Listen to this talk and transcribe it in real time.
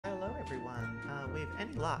with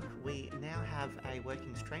any luck, we now have a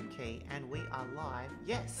working stream key and we are live.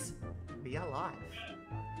 Yes, we are live.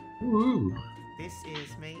 Woo. This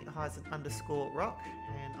is me, Heisen_Rock,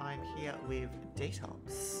 and I'm here with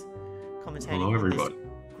Detox, commentating Hello, on everybody. this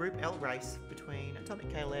Group L race between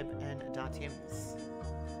AtomicCaleb and Tims.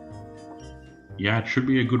 Yeah, it should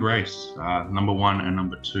be a good race. Number 1 and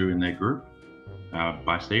number 2 in their group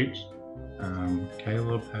by seeds.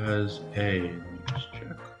 Caleb has let me just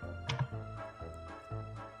check.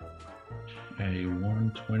 A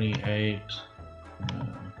 128.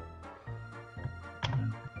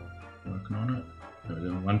 Working on it. There we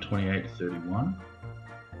go. 128.31.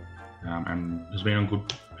 And has been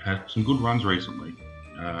had some good runs recently.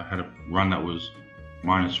 Had a run that was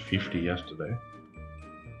minus 50 yesterday.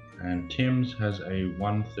 And Tim's has a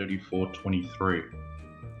 134.23,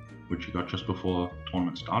 which he got just before the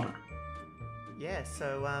tournament started. Yeah,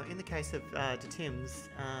 so in the case of Tims,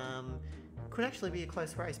 could actually be a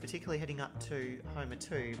close race, particularly heading up to Homer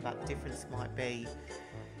 2, but the difference might be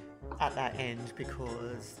at that end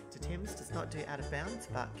because Tims does not do out of bounds,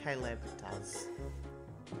 but Caleb does.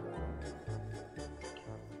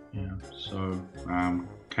 Yeah, so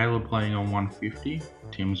Caleb playing on 150,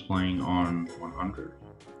 Tim's playing on 100.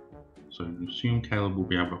 So I assume Caleb will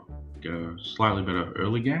be able to get a slightly better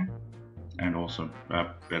early game and also a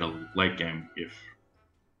better late game if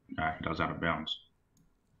he does out of bounds.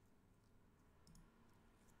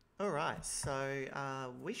 Alright,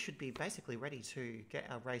 so we should be basically ready to get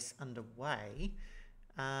our race underway.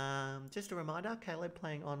 Just a reminder, Caleb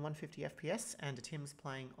playing on 150 FPS and Tim's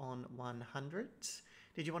playing on 100.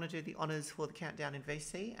 Did you want to do the honours for the countdown in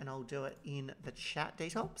VC? And I'll do it in the chat,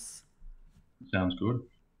 Detox. Sounds good.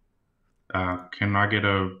 Can I get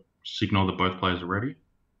a signal that both players are ready?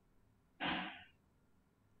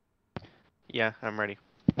 Yeah, I'm ready.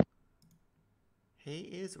 He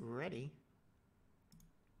is ready.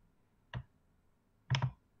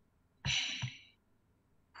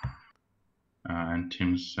 And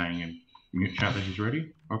Tim's saying in mute chat that he's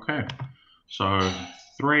ready. Okay, so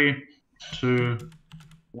 3, 2,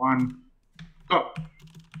 1, go.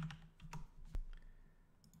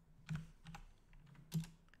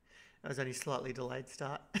 That was only slightly delayed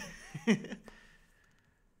start.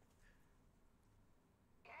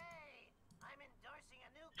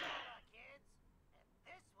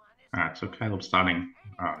 Alright, so Caleb's starting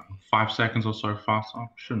 5 seconds or so faster.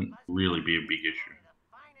 Shouldn't really be a big issue.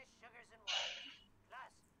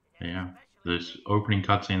 Yeah, this opening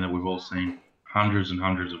cutscene that we've all seen hundreds and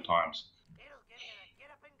hundreds of times.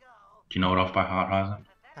 Do you know it off by heart, Heisen?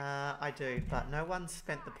 I do, but no one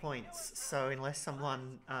spent the points, so unless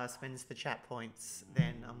someone spends the chat points,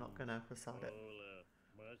 then I'm not going to recite it.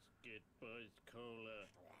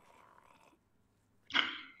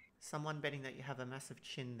 Someone betting that you have a massive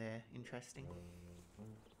chin there. Interesting.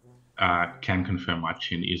 Can confirm my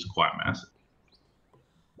chin is quite massive.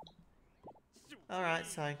 Alright,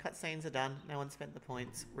 so cutscenes are done. No one spent the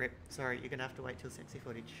points. Rip. Sorry, you're going to have to wait till sexy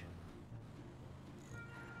footage.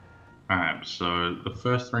 Alright, so the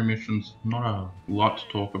first 3 missions, not a lot to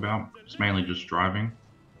talk about. It's mainly just driving.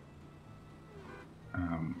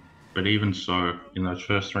 But even so, in those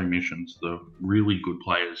first 3 missions, the really good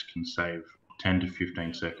players can save 10 to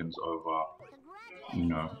 15 seconds over,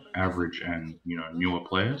 average and, newer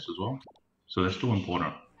players as well. So they're still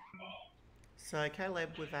important. So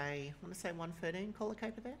Caleb with a, I want to say 113 collar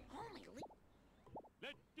caper there?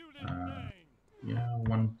 Yeah,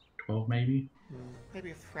 112 maybe?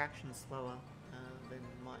 Maybe a fraction slower than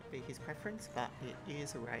might be his preference, but it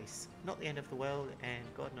is a race. Not the end of the world, and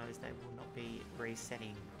God knows they will not be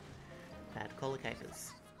resetting bad collar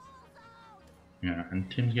capers. Yeah, and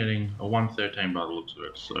Tim's getting a 113 by the looks of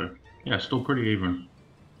it, so yeah, still pretty even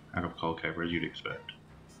out of collar caper as you'd expect.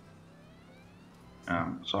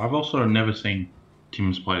 So I've also never seen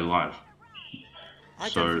Tim's play live. I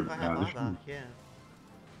don't think I have either, yeah.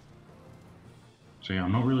 So yeah,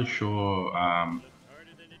 I'm not really sure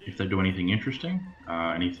if they do anything interesting,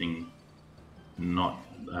 anything not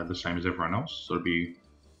the same as everyone else. So it'd be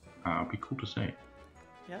cool to see.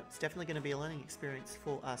 Yeah, it's definitely going to be a learning experience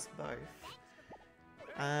for us both.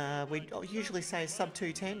 We usually say sub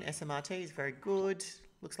 210 SMRT is very good.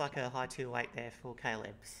 Looks like a high 208 there for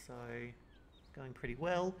Caleb, so going pretty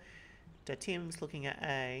well. Tim's looking at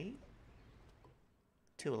a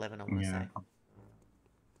 211, I want to say.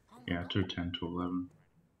 Yeah, 210, 211.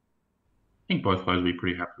 I think both players will be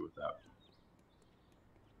pretty happy with that.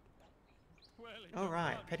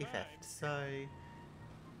 Alright, petty theft. So,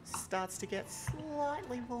 starts to get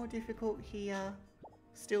slightly more difficult here.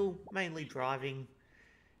 Still mainly driving.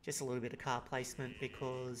 just a little bit of car placement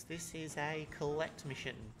because this is a collect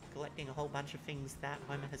mission, collecting a whole bunch of things that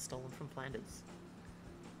Homer has stolen from Flanders.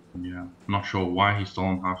 Yeah, not sure why he's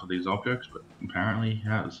stolen half of these objects, but apparently he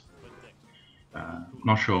has.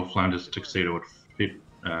 Not sure if Flanders' tuxedo would fit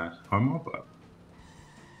Homer, but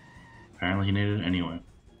apparently he needed it anyway.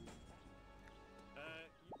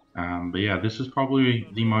 But yeah, this is probably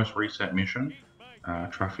the most reset mission.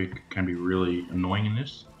 Traffic can be really annoying in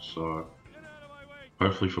this, so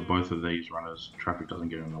hopefully for both of these runners, traffic doesn't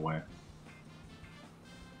get in the way.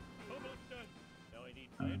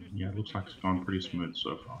 Yeah, it looks like it's gone pretty smooth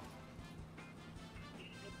so far.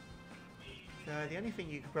 So the only thing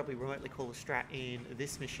you could probably remotely call a strat in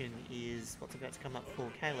this mission is what's about to come up for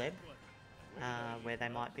Caleb, where they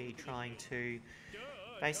might be trying to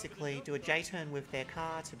basically do a J-turn with their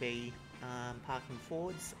car to be parking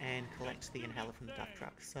forwards and collect the inhaler from the dump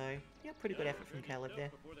truck. So yeah, pretty good effort from Caleb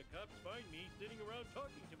there.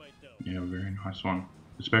 Yeah, very nice one.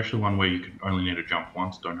 Especially one where you can only need to jump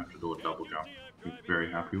once, don't have to do a double jump. We're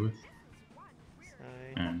very happy with. So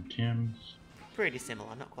And Tim's. pretty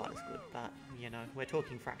similar, not quite as good, but you know, we're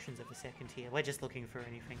talking fractions of a second here. We're just looking for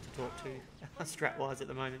anything to talk to strat-wise at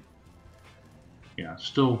the moment. Yeah,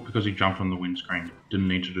 still, because he jumped on the windscreen, didn't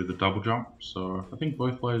need to do the double jump, so I think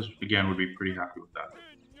both players, again, would be pretty happy with that.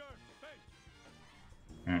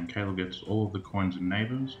 And Caleb gets all of the coins and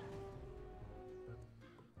neighbours.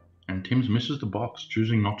 And Tim's misses the box,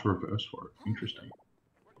 choosing not to reverse for it. Interesting.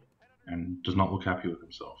 And does not look happy with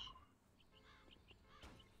himself.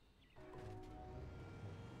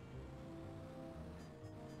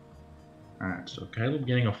 Alright, so Caleb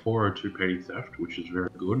getting a 402 petty theft, which is very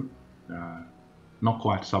good. Not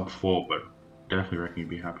quite sub 4, but definitely reckon he'd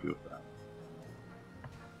be happy with that.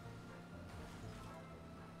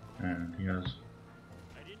 And he has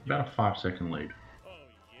about a 5-second lead.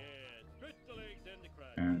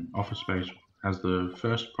 And Office Space has the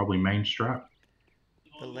first, probably main strat.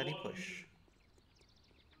 The Lenny push.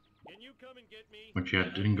 Which, yeah,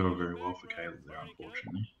 didn't go very well for Caleb there,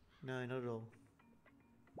 unfortunately. No, not at all.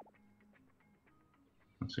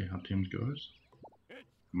 Let's see how Tim's goes.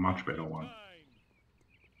 Much better one.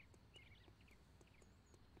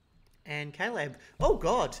 And Caleb, oh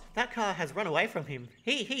god, that car has run away from him.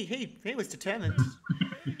 He was determined.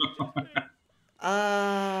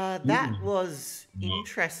 That was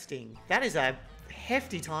interesting. That is a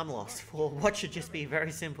hefty time loss for what should just be a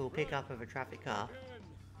very simple pickup of a traffic car.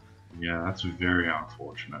 Yeah, that's very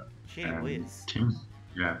unfortunate. Gee whiz.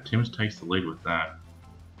 Tim's takes the lead with that.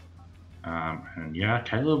 And yeah,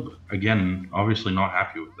 Caleb, again, obviously not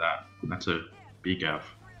happy with that. That's a big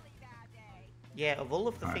F. Yeah, of all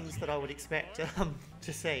of the things that I would expect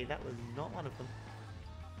to see, that was not one of them.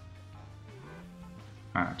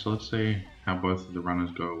 Alright, so let's see how both of the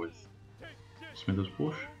runners go with Smithers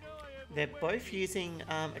push. They're both using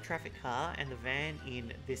a traffic car and the van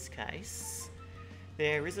in this case.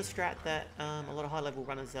 There is a strat that a lot of high-level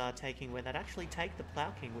runners are taking where they'd actually take the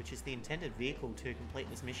Plough King, which is the intended vehicle to complete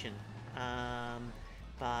this mission.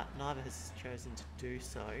 But neither has chosen to do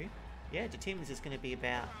so. Yeah, Tim's is going to be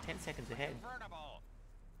about 10 seconds ahead.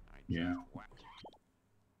 Yeah.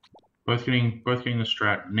 Both getting the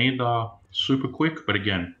strat. Neither super quick, but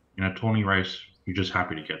again, in a tourney race, you're just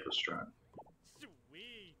happy to get the strat.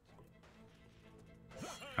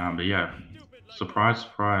 But yeah, surprise,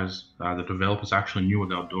 surprise, the developers actually knew what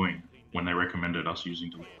they were doing when they recommended us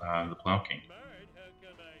using the Plough King.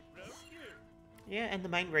 Yeah, and the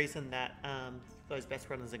main reason that those best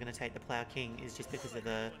runners are going to take the Plough King is just because of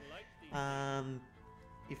the...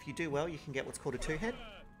 if you do well, you can get what's called a two-head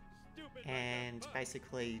and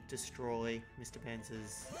basically destroy Mr.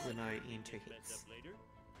 Benz's Renault in 2 hits.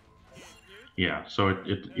 Yeah, so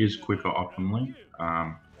it is quicker optimally.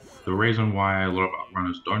 The reason why a lot of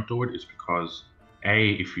runners don't do it is because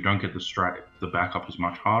A, if you don't get the strat, the backup is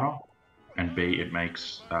much harder, and B, it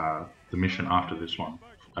makes the mission after this one,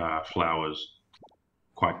 Flowers,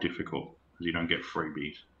 quite difficult because you don't get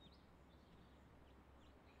freebies.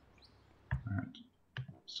 Right.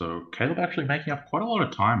 So Caleb actually making up quite a lot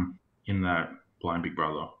of time in that Blind Big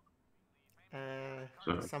Brother.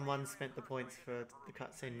 Someone spent the points for the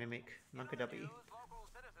cutscene mimic, Monka W.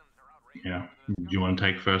 Yeah. Do you want to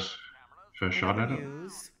take first shot at it?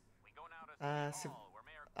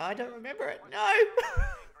 I don't remember it. No.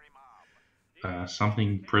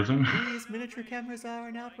 Something prison. These miniature cameras are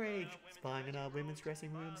an outrage. Spying in our women's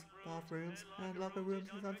dressing rooms, bathrooms, and locker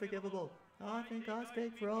rooms is unforgivable. I think I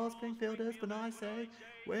speak for all Springfielders when I say,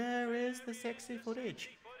 where is the sexy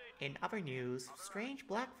footage? In other news, strange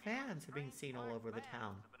black vans have been seen all over the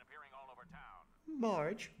town.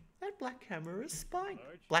 Marge, that black camera is spying.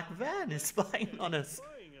 Black van is spying on us.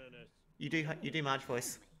 You do Marge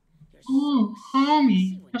voice. Oh,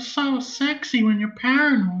 homie, you're so sexy when you're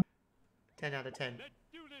paranoid. 10 out of 10.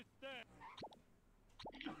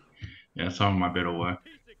 Yeah, some of my better work.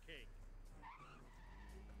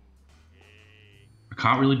 I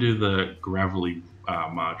can't really do the gravelly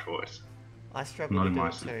Marge voice. I struggle Not to in do my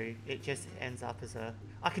it too. It just ends up as a...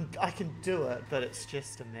 I can do it, but it's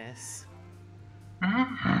just a mess.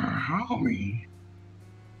 Homie.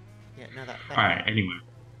 Yeah, no, that Alright, anyway.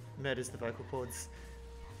 murders the vocal cords.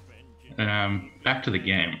 Back to the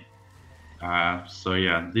game. So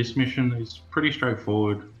yeah, this mission is pretty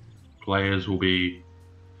straightforward. Players will be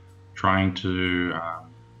trying to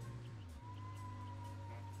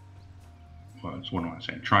what am I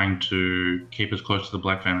saying? Trying to keep as close to the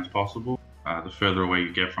black van as possible. The further away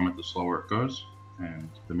you get from it, the slower it goes, and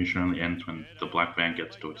the mission only ends when the black van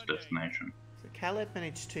gets to its destination. So Caleb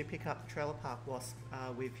managed to pick up Trailer Park Wasp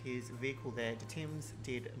with his vehicle there. The Tims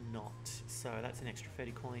did not. So that's an extra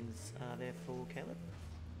 30 coins there for Caleb.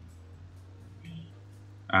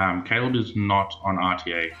 Caleb is not on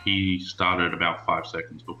RTA. He started about 5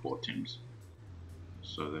 seconds before Tim's.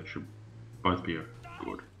 So they should both be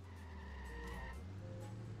good.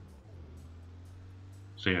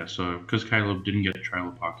 So yeah, because Caleb didn't get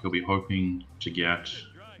Trailer Park, he'll be hoping to get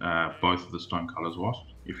both of the Stonecutters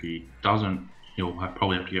Wasps. If he doesn't, he'll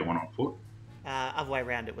probably have to get one on foot. Other way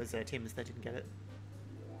around, it was Tims that didn't get it.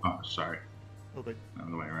 Oh, sorry. All good.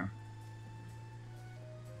 Other way around.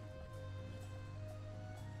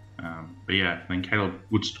 But yeah, then Caleb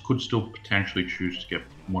could still potentially choose to get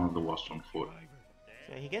one of the Wasps on foot.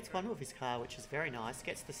 So he gets one with his car, which is very nice.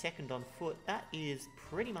 Gets the second on foot. That is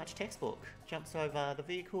pretty much textbook. Jumps over the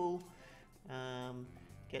vehicle.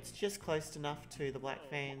 Gets just close enough to the black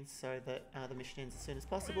van so that the mission ends as soon as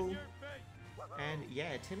possible. And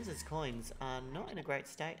yeah, Tim's coins are not in a great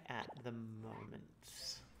state at the moment.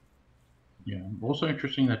 Yeah, also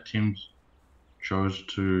interesting that Tim's chose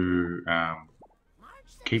to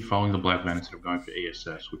keep following the black van instead of going for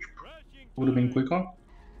ESS, which would have been quicker.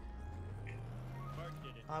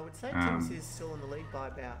 I would say Tims is still in the lead by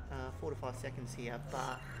about 4 to 5 seconds here,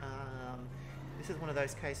 but this is one of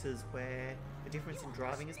those cases where the difference in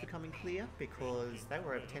driving is becoming clear because they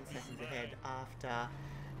were over 10 seconds ahead after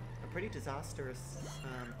a pretty disastrous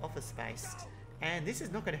office space, and this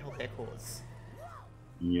is not going to help their cause.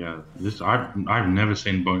 Yeah, I've never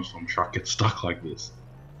seen Bone Storm truck get stuck like this,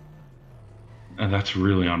 and that's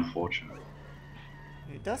really unfortunate.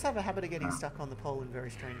 It does have a habit of getting stuck on the pole in very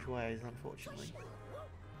strange ways, unfortunately.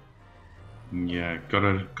 Yeah,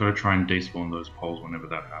 gotta try and despawn those poles whenever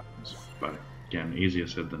that happens. But again, easier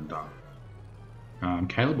said than done.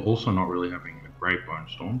 Caleb also not really having a great Bone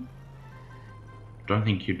Storm. Don't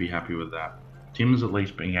think he'd be happy with that. Tim's at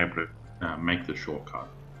least being able to make the shortcut,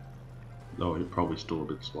 though he's probably still a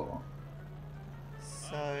bit slower.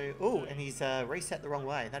 So, oh, and he's reset the wrong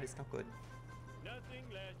way. That is not good.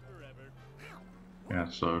 Yeah,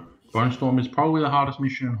 so Bone Storm is probably the hardest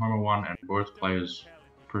mission in Homer 1, and both players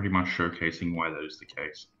pretty much showcasing why that is the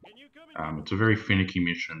case. It's a very finicky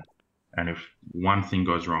mission, and if one thing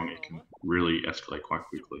goes wrong, it can really escalate quite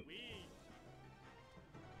quickly.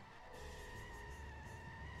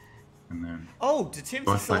 And then... Oh, Tims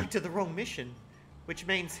has selected the wrong mission, which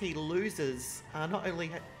means he loses, not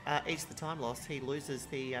only eats the time loss, he loses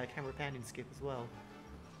the camera panning skip as well.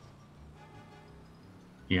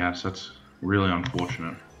 Yes, that's really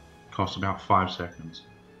unfortunate. Costs about 5 seconds.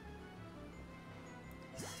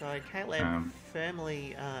 So Caleb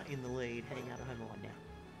firmly in the lead, heading out of Homer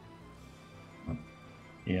 1 now.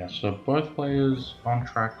 Yeah, so both players on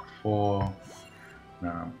track for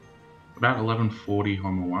about 1140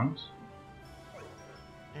 Homer 1s.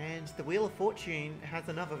 And the Wheel of Fortune has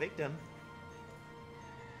another victim.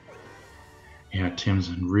 Yeah, Tim's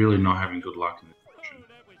really not having good luck in this mission.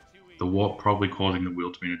 The warp probably causing the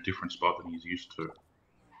wheel to be in a different spot than he's used to.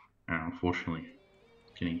 And unfortunately,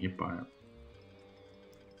 getting hit by it.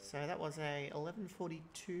 So that was a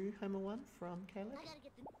 1142 Homer 1 from Caleb.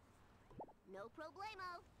 No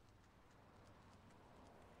problemo.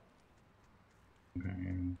 Okay,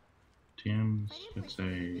 and Tim's, let's say...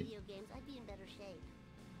 Video games, I'd be in better shape.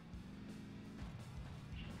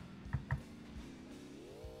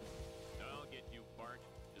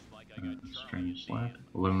 Strange slide.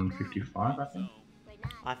 1155, I think.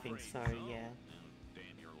 I think so, yeah.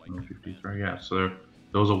 1153, yeah. So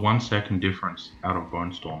there was a 1 second difference out of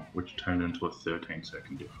Bone Storm, which turned into a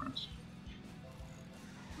 13-second difference.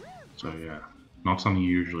 So yeah, not something you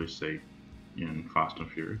usually see in Fast and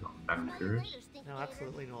Furious, or Bad and Furious. No,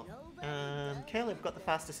 absolutely not. Caleb got the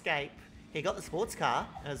fast escape. He got the sports car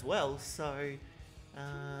as well, so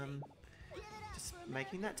just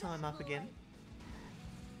making that time up again.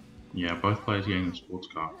 Yeah, both players getting the sports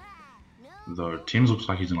car. Though Tim's looks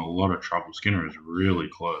like he's in a lot of trouble. Skinner is really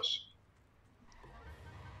close.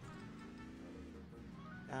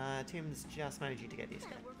 Tim's just managing to get the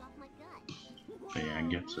escape. Work off my gut. But yeah,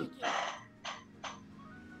 gets it.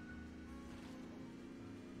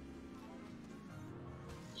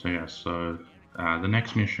 So yeah, the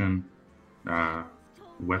next mission,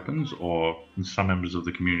 weapons, or some members of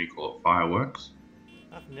the community call it fireworks.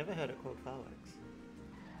 I've never heard it called fireworks.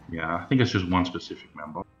 Yeah, I think it's just one specific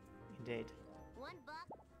member. Indeed.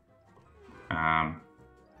 $1.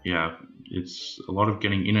 Yeah, it's a lot of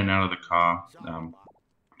getting in and out of the car.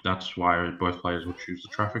 That's why both players will choose the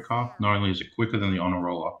traffic car. Not only is it quicker than the honor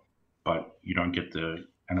roller, but you don't get the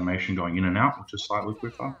animation going in and out, which is slightly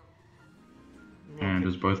quicker. And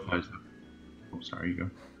as both players... Oh, sorry, you go.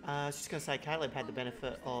 I was just going to say, Caleb had the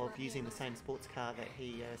benefit of using the same sports car that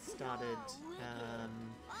he started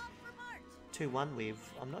 2-1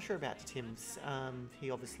 with. I'm not sure about Tim's. He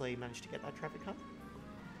obviously managed to get that traffic car.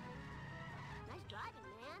 Nice driving,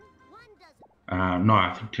 man. One doesn't. No,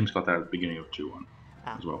 I think Tim's got that at the beginning of 2-1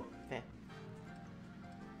 as well. Fair.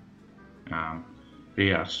 But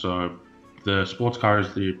yeah, so the sports car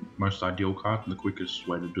is the most ideal car and the quickest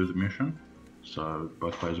way to do the mission. So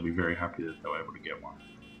both players will be very happy that they were able to get one.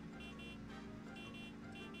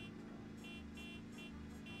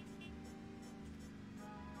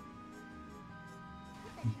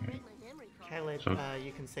 Okay. Caleb, So-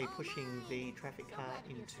 you can see pushing the traffic car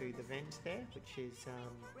into the vent there, which is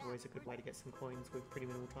always a good way to get some coins with pretty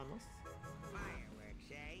minimal time loss.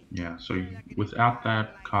 Yeah, so without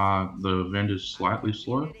that car, the vent is slightly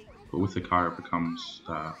slow, but with the car it becomes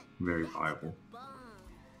very viable.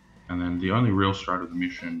 And then the only real strat of the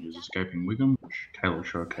mission is escaping Wiggum, which Caleb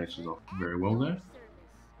showcases off very well there.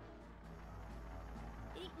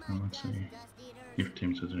 And let's see if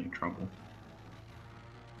Tim has any trouble.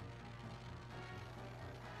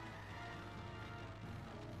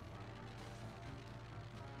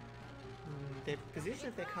 The position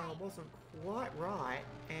of their car wasn't quite right,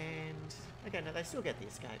 and okay, no, they still get the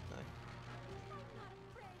escape though.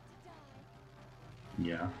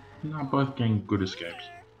 Yeah, no, both getting good escapes.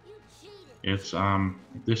 It's the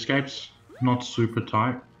escape's not super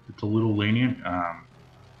tight. It's a little lenient.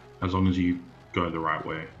 As long as you go the right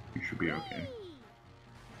way, you should be okay.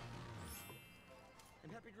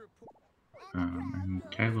 And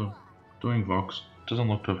Caleb doing Vox doesn't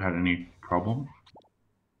look to have had any problem.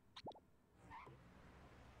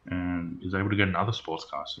 And is able to get another sports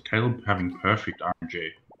car. So Caleb having perfect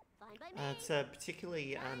RNG. It's a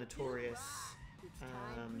particularly notorious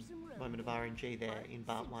moment of RNG there in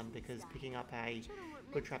Part 1 because picking up a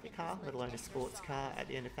good traffic car, let alone a sports car at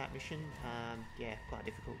the end of that mission, yeah, quite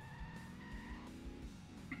difficult.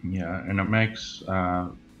 Yeah, and it makes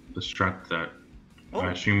the strat that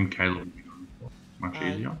I assume Caleb will be going for much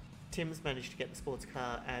easier. Tim's managed to get the sports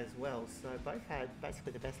car as well, so both had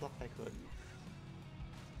basically the best luck they could.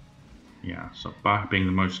 Yeah, so Bach being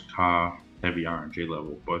the most car heavy RNG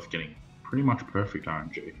level, both getting pretty much perfect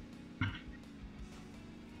RNG.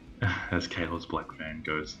 As Caleb's black van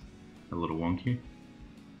goes a little wonky.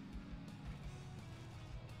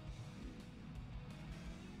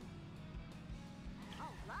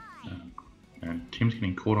 And Tim's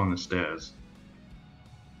getting caught on the stairs.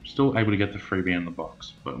 Still able to get the freebie in the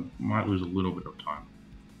box, but might lose a little bit of time.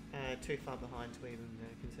 Too far behind to even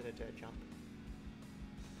consider dirt jump.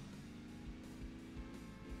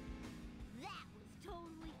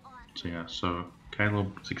 So yeah, so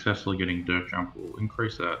Caleb successfully getting dirt jump will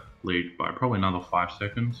increase that lead by probably another 5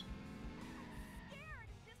 seconds.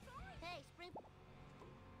 Hey, Spring.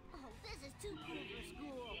 Oh, this is too cool for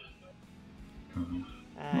school.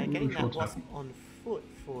 Getting sure that what's wasp happening. on foot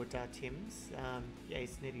for Tim's. Yeah,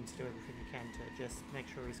 he's needing to do everything he can to just make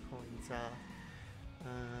sure his coins are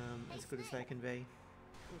as good as they can be.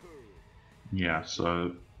 Yeah,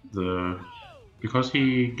 so because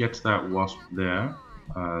he gets that wasp there,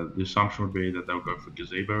 the assumption would be that they'll go for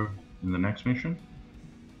gazebo in the next mission,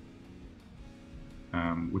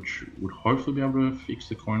 which would hopefully be able to fix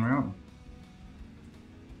the coin route.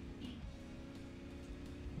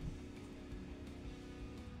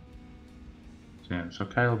 So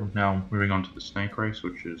Caleb now moving on to the snake race,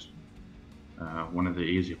 which is one of the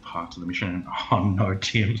easier parts of the mission. Oh no,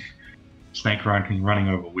 Tim! Snake running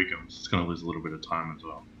over Wiggums. It's going to lose a little bit of time as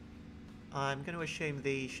well. I'm going to assume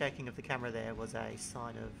the shaking of the camera there was a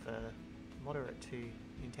sign of moderate to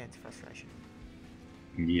intense frustration.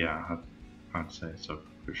 Yeah, I'd say so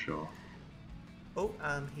for sure. Oh,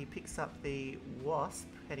 he picks up the wasp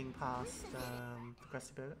heading past the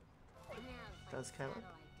Krusty Burger. Does Caleb?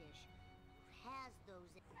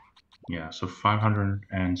 Yeah, so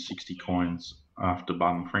 560 coins after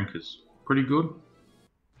Barton Frank is pretty good.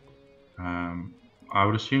 I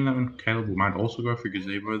would assume that Caleb might also go for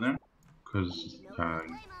Gazebo then, because No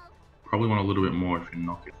problemo. probably want a little bit more if you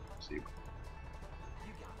knock it Gazebo.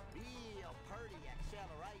 You got real purty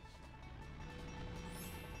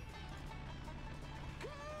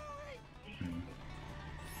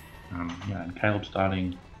acceleration. Yeah, and Caleb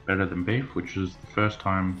starting better than Beef, which is the first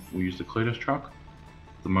time we used the Cletus truck,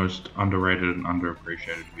 the most underrated and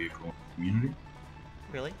underappreciated vehicle in the community.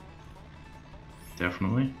 Really?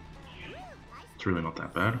 Definitely. It's really not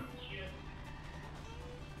that bad.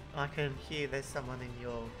 I can hear there's someone in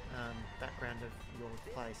your background of your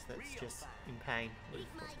place that's just in pain with Eat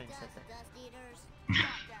my what's being said dust, there. dust eaters.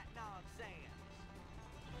 Stop that nonsense.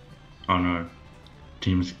 Oh no,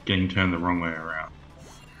 Tim's getting turned the wrong way around.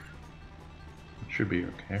 It should be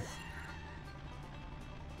okay.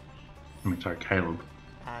 I mean, sorry, Caleb.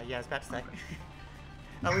 Yeah, I was about to say.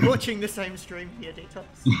 Are we watching the same stream here, Detox?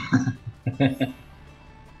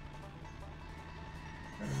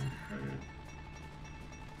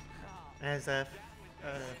 As a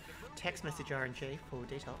text message RNG for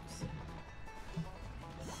Detox.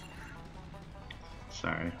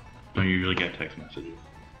 Sorry, don't usually get text messages.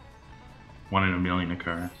 1 in a million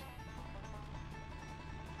occurrence.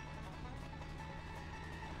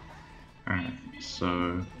 Alright,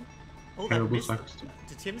 so Oh, Caleb they looks missed. like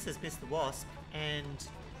The Tim's has missed the wasp, and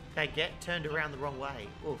they get turned around the wrong way.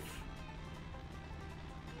 Oof.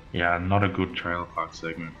 yeah, not a good trailer park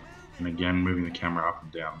segment. And again, moving the camera up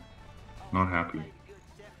and down. Not happy. Good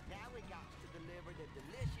chef, now we got to deliver the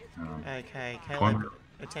delicious. Okay, Corner. Caleb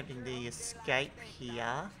attempting the escape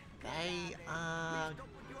here. They are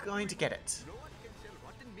going to get it. No one can sell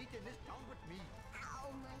rotten meat in this town but me.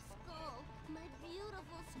 Ow, my skull. My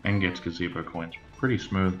beautiful skull. And gets gazebo coins. Pretty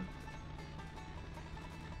smooth.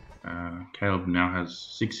 Caleb now has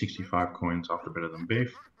 665 coins after better than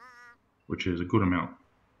Beef, which is a good amount.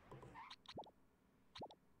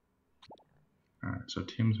 Alright, so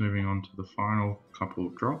Tim's moving on to the final couple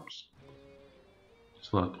of drops.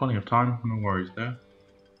 Still have plenty of time, no worries there.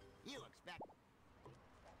 You expect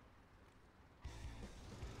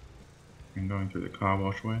And going through the car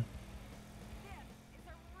wash way. it's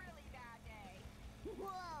a really bad day. Whoa.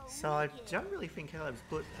 So I don't really think Caleb's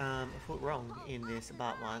put a foot wrong in this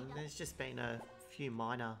part one. There's just been a few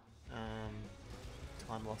minor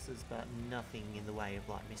time losses, but nothing in the way of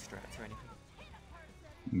like misstrats or anything.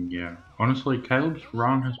 Yeah, honestly, Caleb's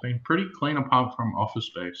run has been pretty clean apart from Office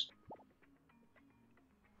Space.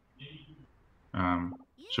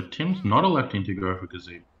 So Tim's not electing to go for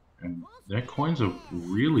Gazebo, and their coins are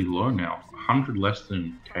really low now, 100 less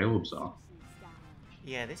than Caleb's are.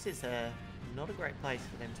 Yeah, this is not a great place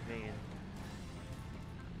for them to be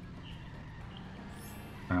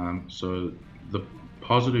in. So the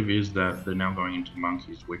positive is that they're now going into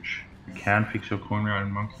monkeys, which you can fix your coin route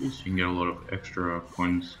in monkeys. You can get a lot of extra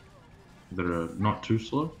coins that are not too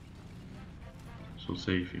slow. So we'll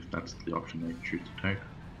see if that's the option they choose to take.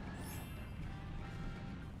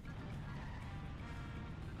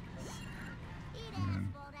 Eat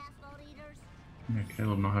asphalt, asphalt eaters. Yeah,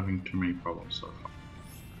 Caleb not having too many problems so far.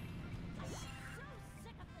 So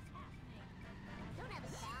sick of this happening. Don't have a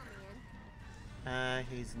cow, man.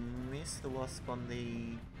 He's missed the wasp on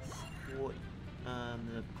the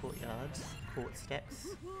courtyard, court steps.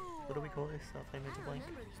 What do we call this? I've named it I a blank.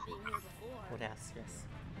 remember this being here before. Courthouse, yes.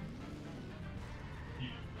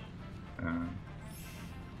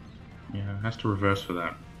 Yeah, it has to reverse for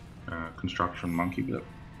that construction monkey, but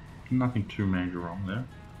nothing too major wrong there.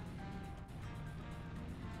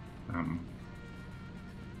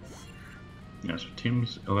 Yeah, so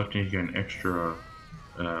Tim's electing to get an extra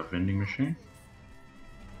vending machine.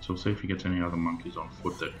 So we'll see if he gets any other monkeys on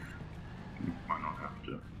foot that he might not have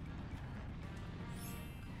to.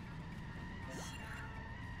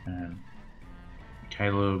 And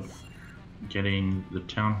Caleb getting the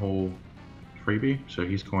Town Hall freebie, so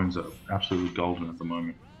his coins are absolutely golden at the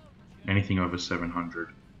moment. Anything over 700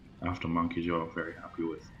 after monkeys you're very happy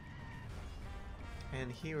with.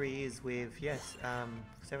 And here he is with, yes,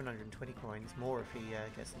 720 coins, more if he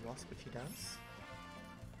gets the wasp, which he does.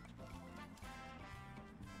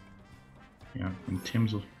 Yeah, and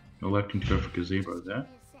Tim's electing to go for gazebo there. Give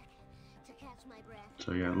me a sec to catch my breath.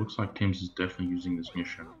 So yeah, it looks like Tim's is definitely using this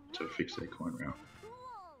mission to fix their coin route.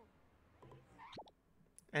 Whoa.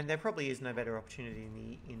 And there probably is no better opportunity in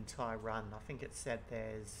the entire run. I think it said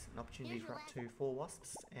there's an opportunity for up to 4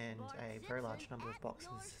 wasps and a very large number of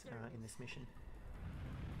boxes in this mission.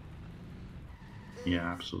 Yeah,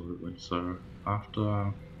 absolutely. So after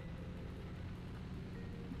Oh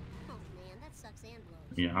man, that sucks and blows.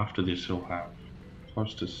 Yeah, after this he'll have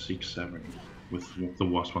close to 670 with the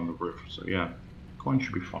wasp on the roof. So yeah, coin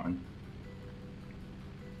should be fine.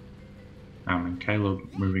 And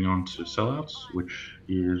Caleb moving on to sellouts, which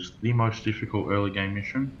is the most difficult early game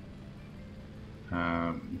mission.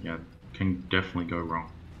 Yeah, can definitely go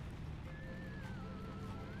wrong.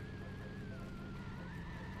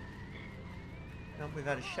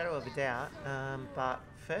 Without a shadow of a doubt, but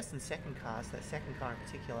first and second cars, that second car in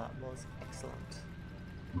particular, was excellent.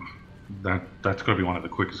 That's got to be one of the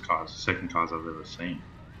quickest cars, second cars I've ever seen.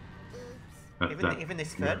 Even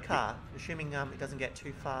this third car, assuming it doesn't get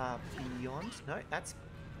too far beyond, no, that's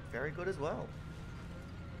very good as well.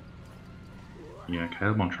 Yeah,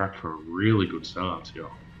 Caleb on track for a really good sellouts here.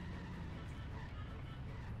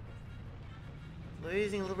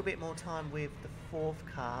 Losing a little bit more time with the fourth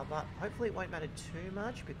car, but hopefully it won't matter too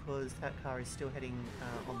much because that car is still heading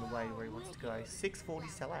on the way where he wants to go. 640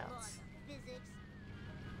 sellouts.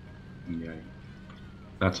 Yeah,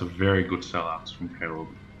 that's a very good sellouts from Caleb.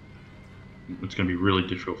 It's going to be really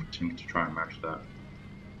difficult for Tim to try and match that.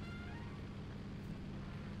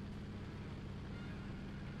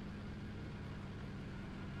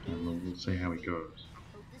 And we'll see how he goes.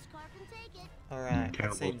 Alright,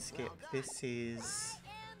 cutscene skip. This is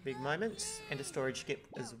big moments. And a storage skip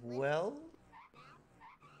as well.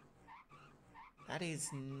 That is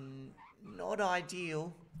not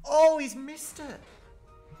ideal. Oh, he's missed it!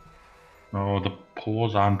 Oh, the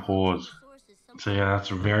pause on pause. So yeah, that's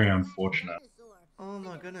very unfortunate. Oh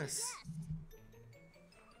my goodness.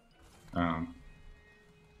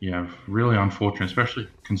 Yeah, really unfortunate, especially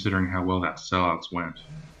considering how well that sellouts went.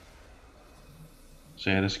 So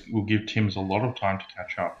yeah, this will give Tim's a lot of time to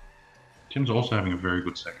catch up. Tim's also having a very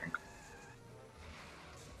good second.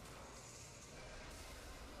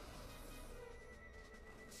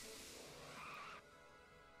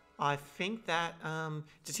 I think that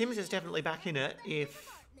Tim's is definitely back in it if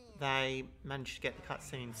they manage to get the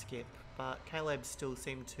cutscene skip, but Caleb still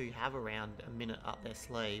seemed to have around a minute up their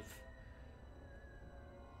sleeve.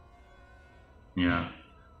 Yeah.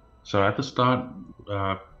 So at the start,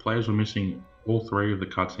 players were missing all three of the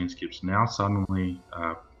cutscene skips. Now suddenly,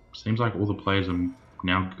 seems like all the players are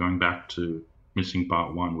now going back to missing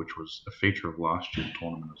part one, which was a feature of last year's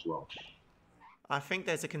tournament as well. I think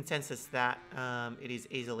there's a consensus that it is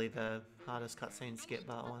easily the hardest cutscene skip,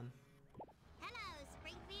 part one.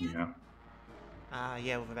 Yeah.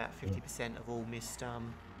 Yeah, with about 50% of all missed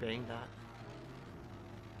being that.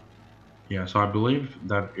 Yeah, so I believe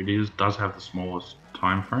that it does have the smallest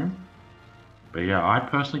time frame. But yeah, I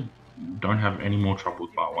personally don't have any more trouble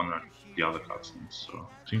with part one than the other cutscenes. So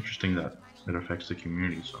it's interesting that it affects the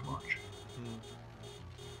community so much.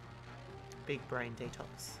 Big brain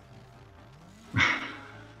detox.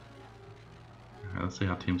 Let's see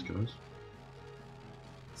how Tim's goes.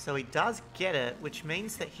 So he does get it, which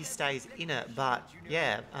means that he stays in it, but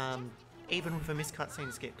yeah, even with a missed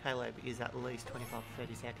cutscene skip, Caleb is at least 25 to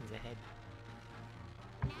 30 seconds ahead.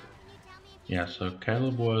 Yeah, so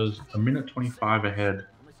Caleb was a minute 25 ahead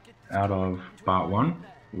out of part one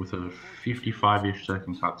with a 55-ish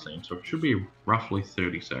second cutscene, so it should be roughly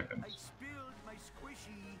 30 seconds.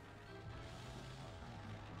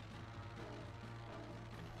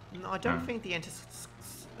 No, I don't think the enter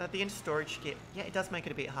storage skip, yeah, it does make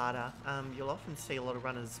it a bit harder. You'll often see a lot of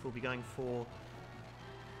runners will be going for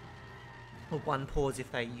a one pause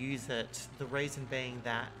if they use it. The reason being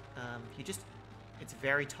that it's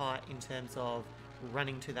very tight in terms of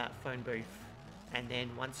running to that phone booth, and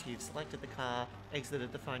then once you've selected the car,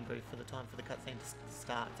 exited the phone booth for the time for the cutscene to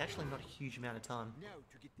start, it's actually not a huge amount of time.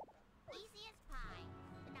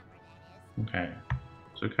 Okay,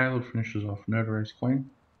 so Caleb finishes off Nerd Race clean.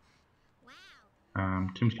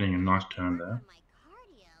 Tim's getting a nice turn there.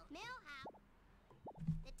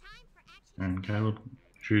 And Caleb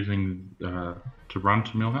choosing to run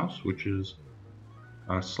to Millhouse, which is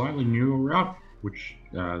a slightly newer route, which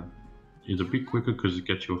is a bit quicker because it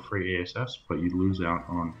gets you a free ESS, but you lose out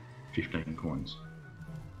on 15 coins.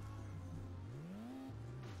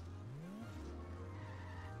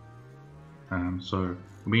 So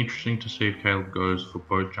it'll be interesting to see if Caleb goes for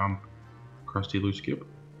boat jump, crusty loose skip.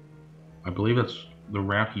 I believe that's the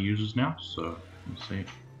route he uses now, so let's see.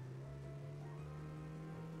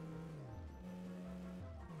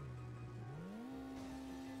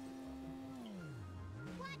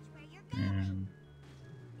 And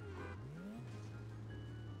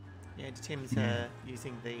yeah, Tim's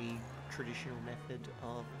using the traditional method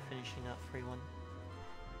of finishing up 3-1.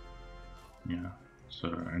 Yeah, so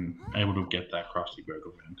and able to get that crusty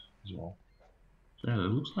burger vent as well. So yeah,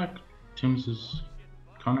 it looks like Tim's is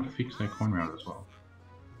kind of fixed their coin round as well.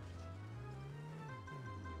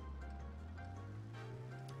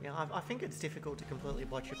 Yeah, I think it's difficult to completely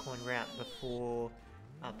botch your coin route before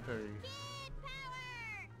Apu.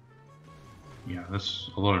 Yeah, that's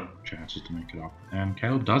a lot of chances to make it up. And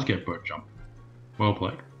Caleb does get boat jump. Well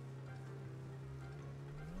played.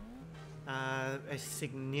 A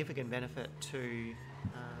significant benefit to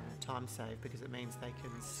time save because it means they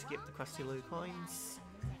can skip the Krusty Lou coins,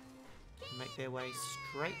 make their way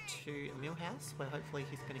straight to Millhouse, where hopefully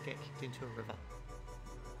he's going to get kicked into a river.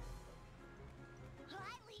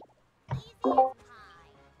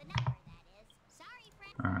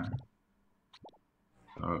 Alright.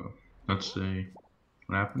 So, let's see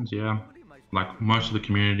what happens. Yeah, like most of the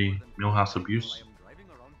community, Millhouse abuse.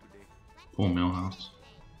 Poor Millhouse.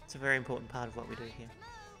 It's a very important part of what we do here.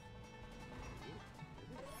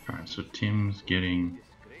 Alright, so Tim's getting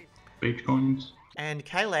beach coins. And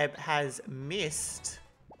Caleb has missed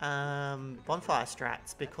bonfire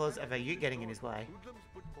strats because of a ute getting in his way.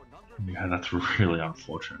 Yeah, that's really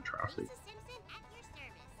unfortunate traffic.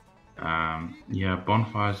 Yeah,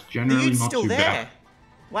 bonfire's The generally ute's not still too there. bad.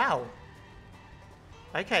 Wow.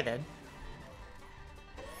 Okay then.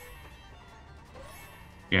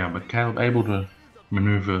 Yeah, but Caleb able to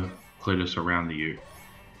maneuver Cletus around the ute.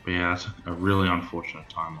 But yeah, that's a really unfortunate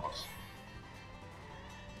time loss.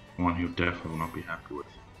 One he'll definitely not be happy with.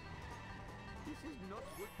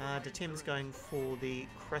 Tim's going for the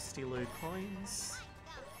Krusty Lou coins.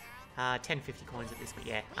 1050 coins at this, but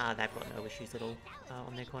yeah, they've got no issues at all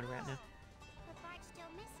on their coin route now. But Bart's still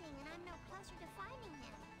missing, and I'm no closer to finding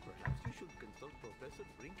him. Perhaps you should consult Professor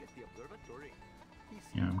Brink at the observatory.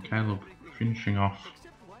 Yeah, Caleb finishing off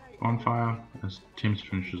bonfire as Tim's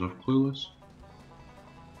finishes off clueless.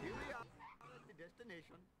 Here we are at the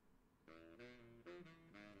destination.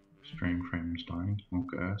 Stream frames dying. Oh,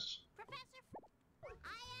 gas. I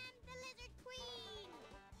am the Lizard Queen.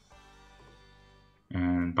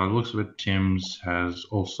 And by the looks of it, Tim's has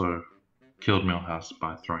also killed Millhouse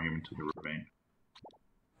by throwing him into the ravine.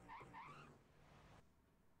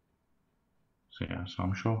 So yeah, so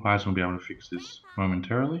I'm sure Heisen will be able to fix this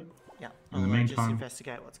momentarily. Yeah, In the I'll just meantime-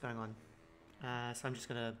 investigate what's going on. So I'm just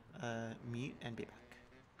going to mute and be back.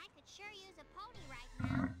 I could sure use a pony right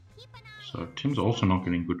now. Alright, Keep an eye so Tim's also not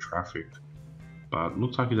getting good traffic, but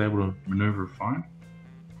looks like he's able to maneuver fine.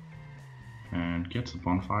 And gets the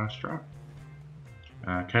bonfire strap.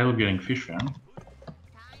 Caleb getting fish found.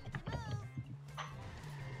 time to move.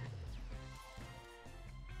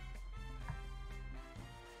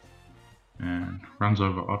 And runs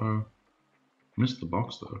over Otto. Missed the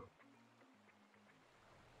box though.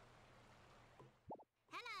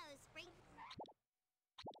 Hello, Spring.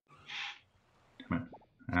 Damn it.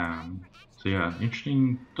 So yeah,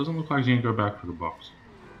 interesting. Doesn't look like he's gonna go back for the box.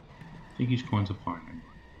 I think his coins are fine anyway.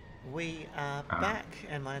 We are back,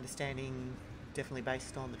 and my understanding, definitely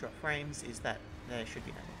based on the drop frames, is that there should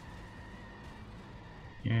be no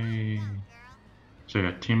more. Yay. Girl. So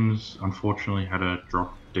yeah, Tim's unfortunately had a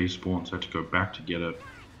drop despawn, so had to go back to get it.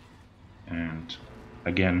 And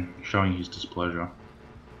again, showing his displeasure,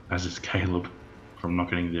 as is Caleb, from not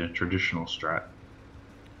getting the traditional strat.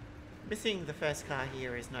 Missing the first car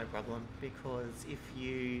here is no problem, because if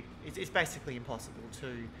you... It's basically impossible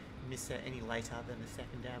to miss it any later than the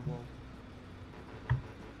second down wall.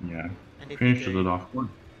 Yeah, And if you finishes do, it off good.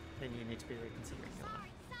 then you need to be reconsidering your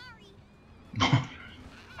life. Sorry.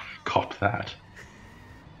 Cop that.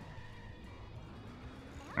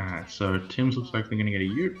 Alright, so Tim's looks like they're gonna get a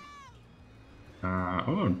ute.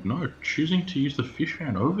 Oh no, choosing to use the fish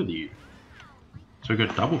fan over the ute. So we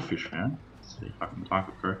got double fish fan. Let's see if I can type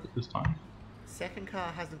it correctly this time. Second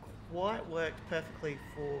car hasn't quite worked perfectly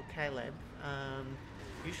for Caleb.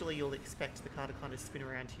 Usually you'll expect the car to kind of spin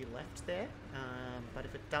around to your left there, but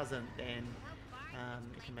if it doesn't, then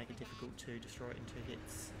it can make it difficult to destroy it in 2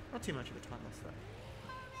 hits. Not too much of a time loss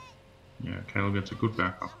though. Yeah, Caleb gets a good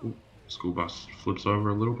backup. Ooh, school bus flips over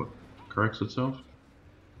a little but corrects itself.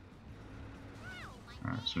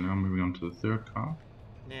 Alright, so now moving on to the third car.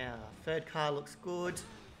 Now, third car looks good.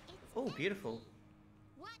 Oh, beautiful.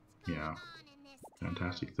 What's Yeah, going on in this town?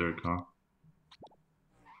 fantastic third car.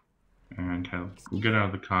 And Caleb will get out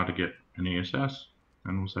of the car to get an ESS,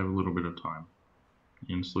 and we'll save a little bit of time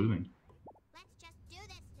in sleuthing. Let's just do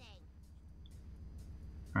this thing.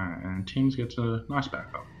 Alright, and Teams gets a nice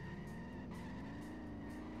backup.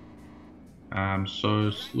 So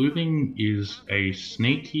sleuthing is a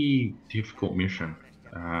sneaky, difficult mission.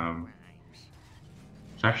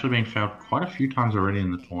 It's actually been failed quite a few times already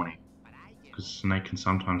in the tourney, because Snake can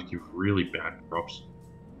sometimes give really bad drops.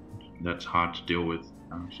 That's hard to deal with.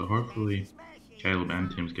 So hopefully Caleb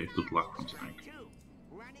and Tim's get good luck from Snake.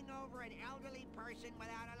 Running over an elderly person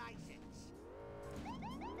without a license.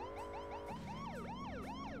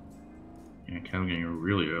 Yeah, Caleb getting a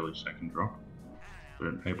really early second drop,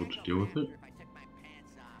 but able to deal with it.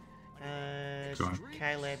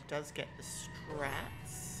 Caleb does get the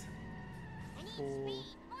strats for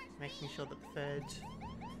making sure that the third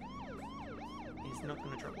is not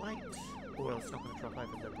going to drop late, or else not going to drop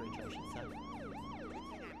over the bridge, I should say.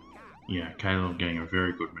 Yeah, Caleb getting a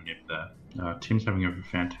very good manip there. Tim's having a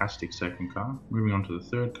fantastic second car. Moving on to the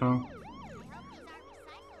third car.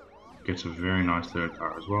 Gets a very nice third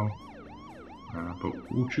car as well.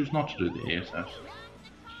 But we'll choose not to do the ESS.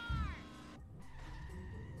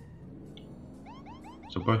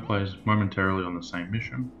 So both players momentarily on the same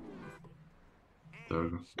mission.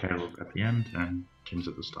 So Caleb at the end and Tim's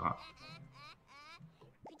at the start.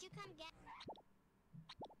 Could you come get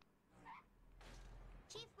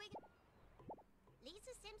Chief Wiggum?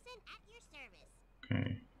 Lisa Simpson at your service.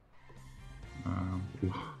 Okay.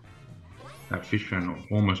 Oof. That fish fan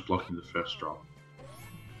almost blocking the first drop.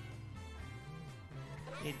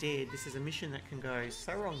 It did. This is a mission that can go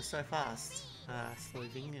so wrong so fast,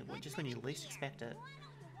 Slovene, just when you least expect it.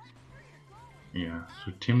 Yeah,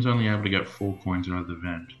 so Tim's only able to get 4 coins out of the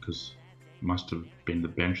vent because it must have been the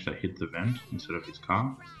bench that hit the vent instead of his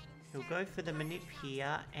car. He'll go for the manip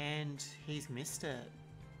here, and he's missed it.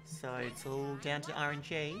 So it's all down to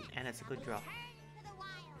RNG, and it's a good drop.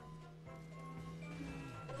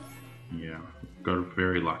 Yeah, got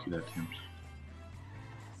very lucky there, Tim.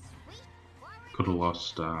 Could have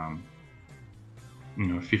lost,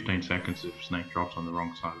 15 seconds if Snake drops on the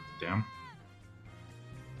wrong side of the dam.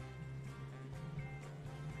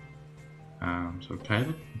 So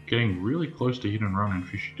Caleb getting really close to hit and run in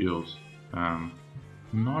fishy deals.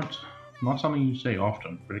 Not something you see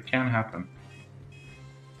often, but it can happen.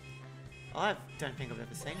 I don't think I've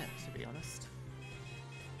ever seen it, to be honest.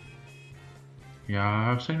 Yeah,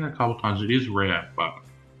 I've seen it a couple times. It is rare, but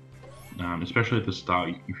especially at the start,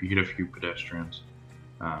 if you hit a few pedestrians,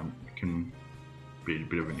 it can be a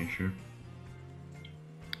bit of an issue.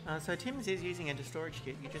 So Tim's is using a storage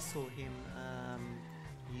kit. You just saw him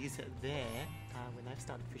use it there when they've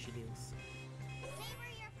started fishy deals.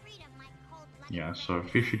 Yeah, so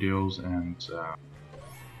fishy deals and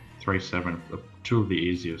 3-7 are two of the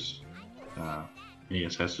easiest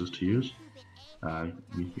ESSs to use.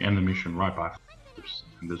 You end the mission right by flips,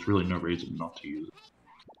 and there's really no reason not to use it.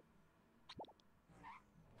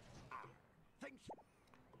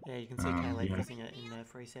 Yeah, you can see Caleb using it in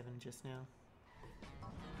 3-7 just now.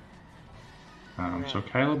 So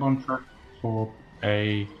Caleb on track for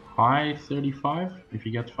a high 35 if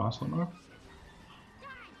he gets fast limo.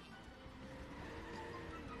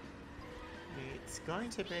 It's going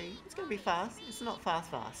to be fast. It's not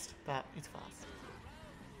fast, but it's fast.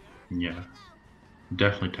 Yeah,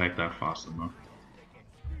 definitely take that fast limo.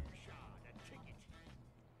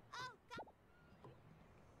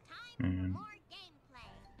 And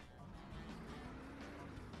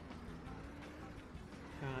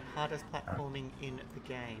hardest platforming in the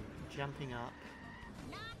game. Jumping up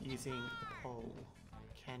using the pole.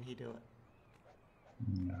 Can he do it?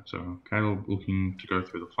 yeah, so Caleb looking to go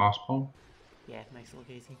through the fast pole. Yeah, it makes it look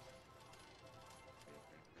easy.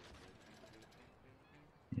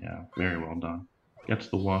 Yeah, very well done. Gets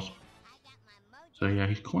the wasp. So yeah,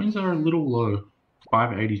 his coins are a little low.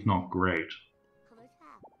 580 is not great.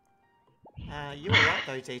 You were right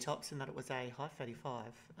though, Detox, in that it was a high 35.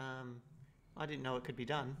 I didn't know it could be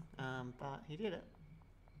done, but he did it.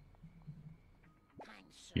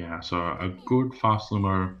 Yeah, so a good fast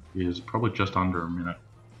limo is probably just under a minute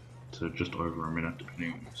to just over a minute,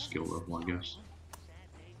 depending on your skill level, I guess.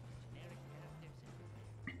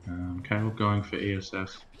 Caleb going for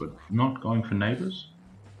ESS, but not going for neighbours.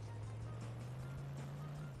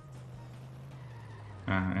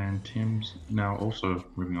 And Tim's now also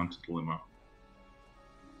moving on to the limo.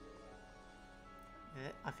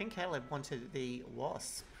 I think Caleb wanted the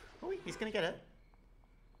wasp. Oh, he's going to get it.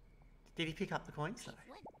 Did he pick up the coins though?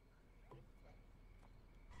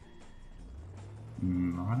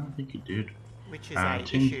 I don't think he did. Which is an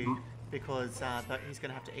issue because he's going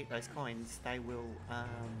to have to eat those coins. They will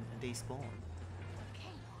despawn.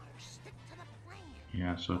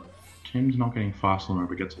 Yeah, so Tim's not getting fast limo,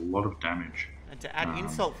 but gets a lot of damage. And to add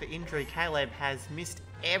insult for injury, Caleb has missed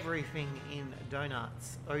everything in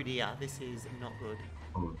donuts. Oh dear, this is not good.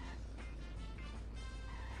 Oh.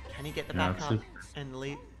 Can he get the back up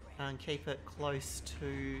and keep it close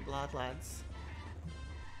to Lads?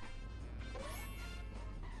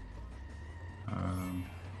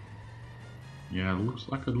 Yeah, it looks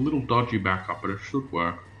like a little dodgy backup, but it should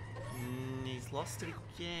work. He's lost it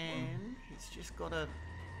again. He's just got to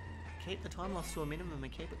keep the time loss to a minimum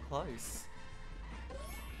and keep it close.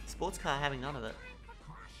 Sports car having none of it.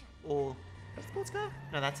 Or Sports car?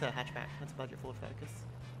 No, that's a hatchback. That's a budget Ford Focus.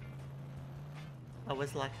 I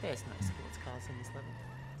was like, there's no sports cars in this level.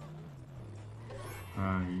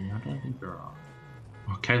 Yeah, I don't think there are.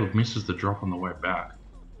 Oh, Caleb misses the drop on the way back.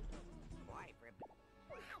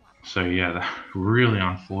 So yeah, that's really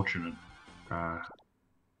unfortunate.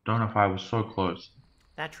 Don't know if I was so close.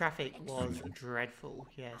 That traffic was dreadful,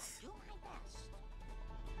 yes.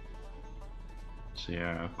 So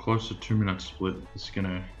yeah, close to 2 minute split. This is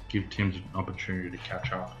gonna give Tim's an opportunity to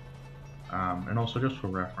catch up. And also just for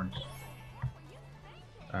reference,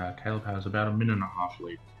 Caleb has about a minute and a half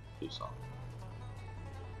lead this up.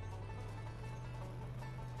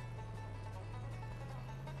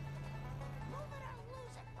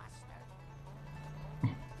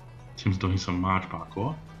 Tim's doing some March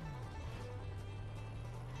parkour.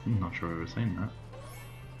 I'm not sure I've ever seen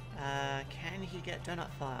that. Can he get Donut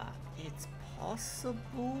Fire? It's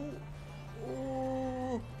possible.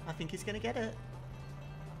 Oh, I think he's gonna get it.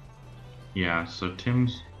 Yeah, so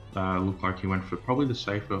Tim's looked like he went for probably the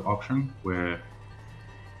safer option, where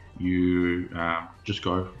you just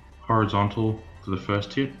go horizontal for the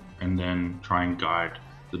first hit and then try and guide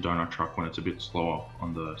the donut truck when it's a bit slower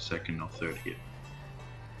on the second or third hit.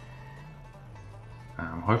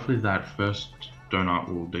 Hopefully that first donut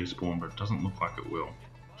will despawn, but it doesn't look like it will.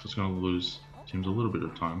 So it's going to lose Tim's a little bit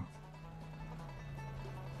of time.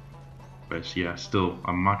 But yeah, still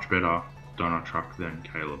a much better donut truck than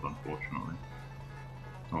Caleb, unfortunately.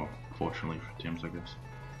 Or fortunately for Tim's, I guess.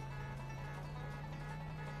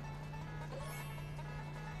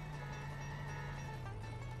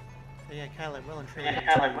 So yeah, Caleb, well and truly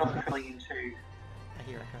into a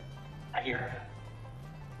hero code.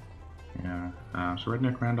 Yeah, so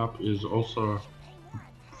Redneck Roundup is also,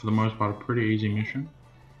 for the most part, a pretty easy mission.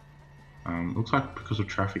 Looks like because of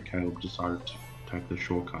traffic, Caleb decided to take the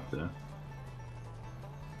shortcut there.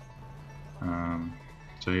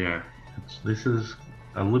 So yeah, this is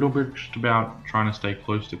a little bit just about trying to stay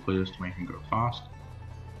close to Cletus to make him go fast,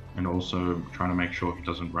 and also trying to make sure he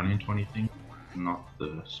doesn't run into anything. Not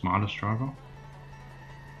the smartest driver.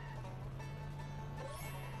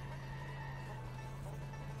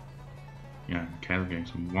 Yeah, Caleb getting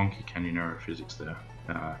some wonky canyon error physics there.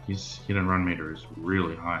 His hit and run meter is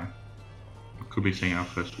really high. We could be seeing our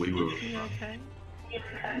first wheel. Okay.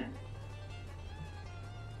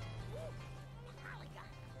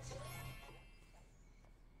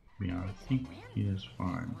 Yeah, I think he is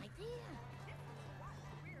fine.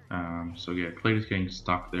 So yeah, Cletus getting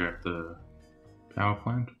stuck there at the power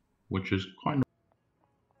plant, which is quite nice.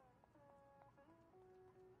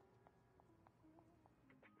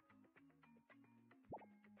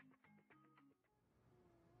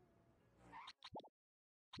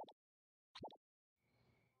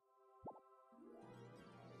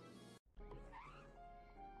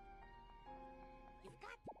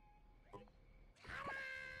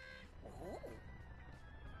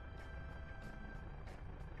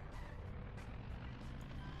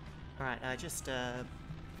 Alright, just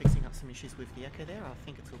fixing up some issues with the echo there. I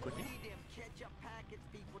think it's all good now.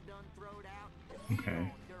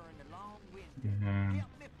 Okay.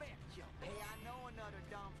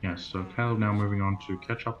 Yeah, so Caleb now moving on to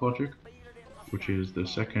catch-up logic, which is the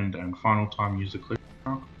second and final time use the Cletus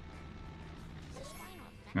truck.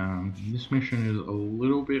 This mission is a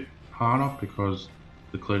little bit harder because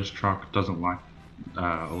the Cletus truck doesn't like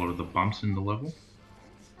a lot of the bumps in the level.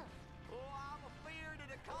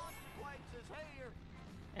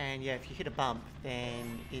 And yeah, if you hit a bump,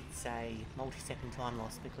 then it's a multi-second time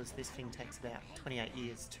loss because this thing takes about 28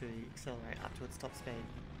 years to accelerate up to its top speed.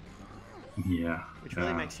 Yeah. Which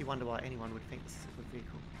really makes you wonder why anyone would think this is a good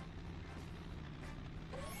vehicle.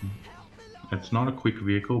 It's not a quick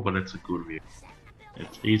vehicle, but it's a good vehicle.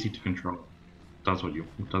 It's easy to control. Does what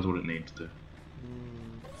it needs to.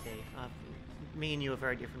 See, me and you are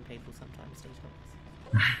very different people sometimes,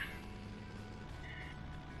 don't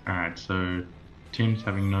Alright, so Tim's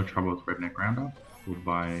having no trouble with Redneck Roundup, followed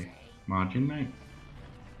by Margin Mate.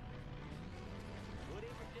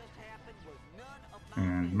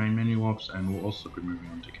 And main menu ops, and we'll also be moving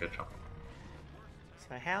on to catch up.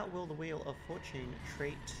 So how will the Wheel of Fortune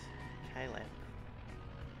treat Caleb?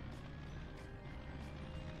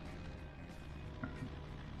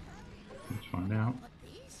 Let's find out.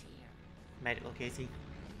 Made it look easy.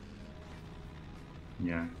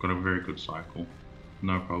 Yeah, got a very good cycle.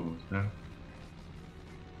 No problems there.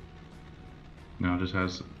 Now it just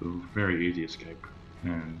has a very easy escape,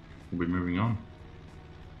 and we'll be moving on.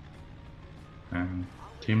 And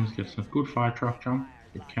Tim's gets a good fire truck jump.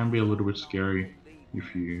 It can be a little bit scary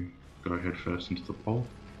if you go head first into the pole,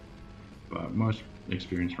 but most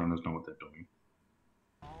experienced runners know what they're doing.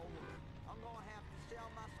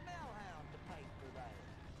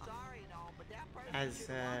 as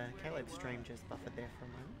Caleb's stream just buffered there for a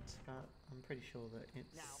moment, but I'm pretty sure that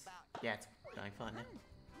it's... Yeah, it's going fine now.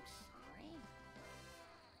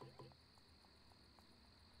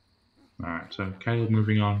 Alright, so Caleb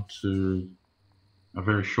moving on to a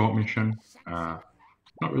very short mission. Not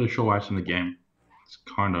really sure why it's in the game. It's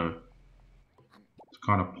kind of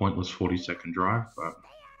pointless 40-second drive, but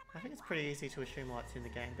I think it's pretty easy to assume why it's in the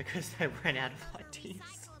game because they ran out of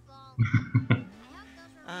ideas.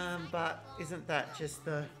 But isn't that just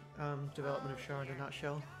the development of Shaw in a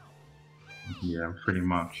nutshell? yeah, pretty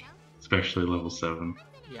much. Especially level 7.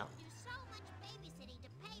 Yeah.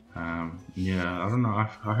 Yeah, I don't know.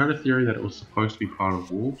 I heard a theory that it was supposed to be part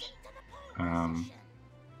of Wolves,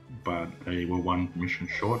 but they were one mission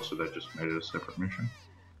short, so they just made it a separate mission.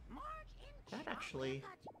 That actually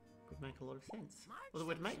would make a lot of sense. Well, it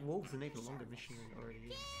would make Wolves an even longer mission than it already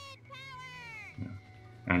is. Yeah.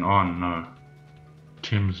 And oh no,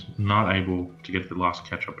 Tim's not able to get the last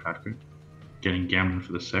catch-up packet, getting gammed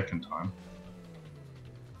for the second time.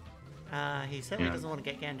 He certainly doesn't want to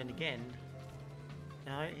get gammed again.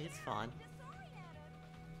 No, it's fine.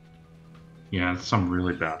 Yeah, it's some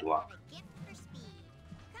really bad luck.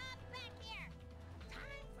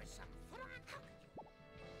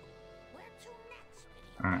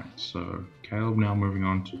 Alright, so Caleb now moving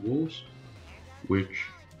on to Wolves, which,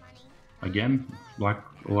 again, like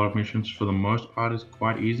a lot of missions, for the most part is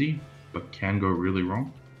quite easy, but can go really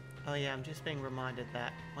wrong. Oh yeah, I'm just being reminded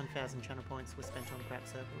that 1,000 channel points were spent on crap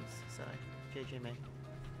circles, so GG me.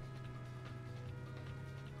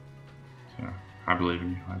 So, I believe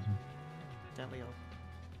in you, Isaac. Don't we all?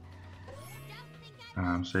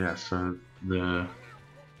 So yeah, so the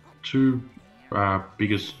two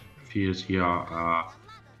biggest fears here are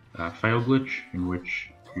fail glitch, in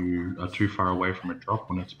which you are too far away from a drop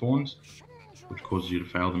when it spawns, which causes you to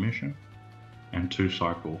fail the mission, and 2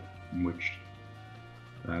 cycle, in which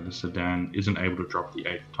the sedan isn't able to drop the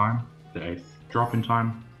 8th drop in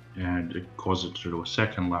time, and it causes it to do a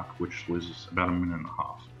second lap, which loses about 1.5 minutes.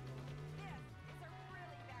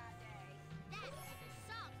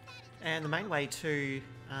 And the main way to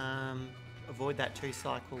avoid that 2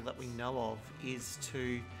 cycle that we know of is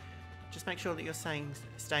to just make sure that you're staying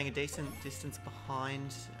a decent distance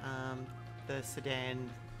behind the sedan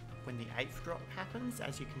when the 8th drop happens.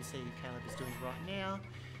 As you can see, Caleb is doing right now.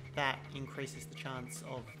 That increases the chance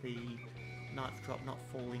of the 9th drop not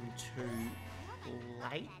falling too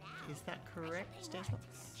late. Is that correct,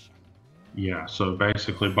 Desmos? Yeah, so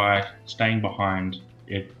basically by staying behind,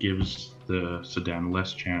 it gives the sedan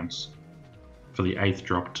less chance for the 8th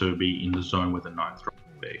drop to be in the zone where the 9th drop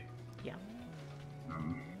will be. Yeah.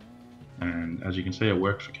 And as you can see, it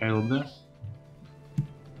worked for Caleb there.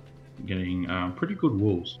 Getting pretty good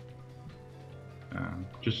wolves.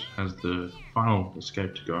 Just has the final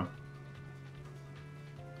escape to go.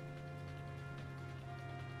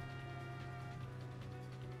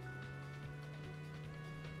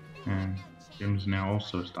 And Jim's now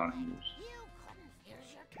also starting wolves.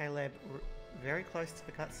 Caleb, very close to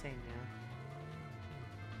the cutscene now.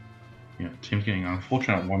 Yeah, Tim's getting an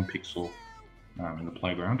unfortunate 1 pixel in the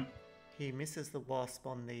playground. He misses the wasp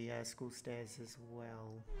on the school stairs as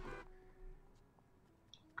well.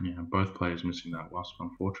 Yeah, both players missing that wasp,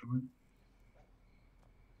 unfortunately.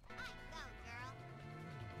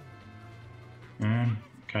 And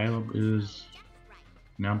Caleb is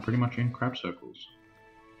now pretty much in crab circles.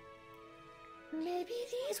 Maybe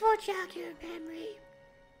these will jog your memory.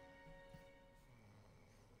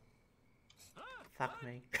 Fuck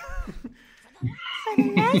me. For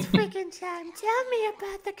the last freaking time, tell me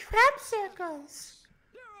about the crab circles.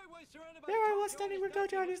 There I was standing with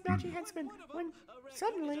Dojo and his Nazi henchman, when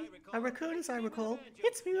suddenly a raccoon, as I recall,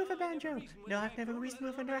 hits me with a banjo. No, I've never reasoned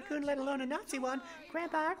with a raccoon, let alone a Nazi one.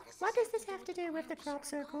 Grandpa, what does this have to do with the crab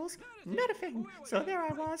circles? Not a thing. So there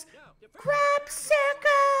I was. Crab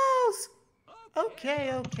circles!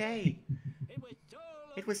 Okay.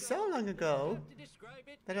 It was so long ago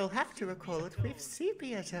that I'll have to recall it with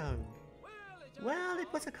sepia tone. Well, it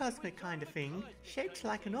was a cosmic kind of thing, shaped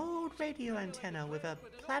like an old radio antenna with a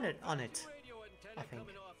planet on it, I think.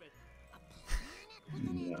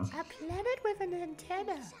 Yeah. A planet with an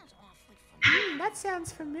antenna. That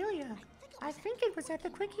sounds familiar. I think it was at the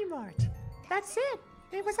Quickie Mart. That's it.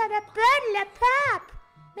 It was at a Burnley Pop.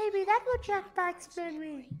 Maybe that will jog Bart's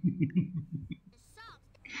memory.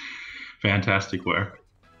 Fantastic work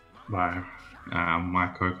by my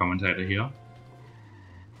co-commentator here.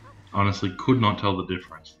 Honestly, could not tell the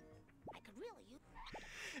difference.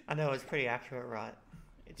 I know, it's pretty accurate, right?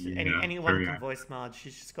 It's Yeah, anyone very can accurate. voice Marge.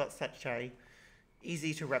 She's just got such a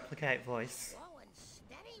easy to replicate voice.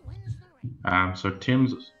 So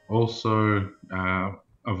Tim's also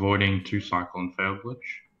avoiding 2-cycle and fail glitch.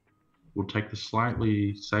 We'll take the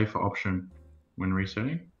slightly safer option when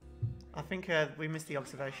resetting. I think we missed the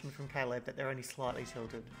observation from Caleb that they're only slightly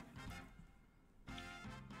tilted.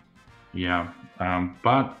 Yeah,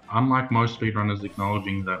 but unlike most speedrunners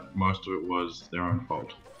acknowledging that most of it was their own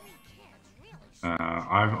fault.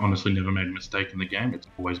 I've honestly never made a mistake in the game. It's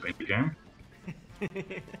always been the game.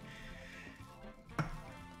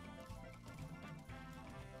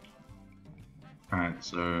 Alright,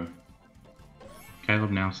 so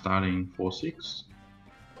Caleb now starting 4-6,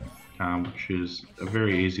 which is a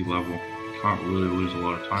very easy level. Can't really lose a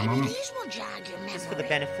lot of time on it. Just for the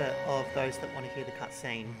benefit of those that want to hear the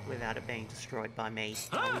cutscene without it being destroyed by me,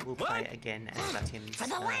 we will play it again as Tim's For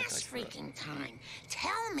the goes last through it. freaking time,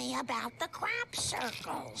 tell me about the crap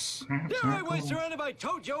circles. There I was surrounded by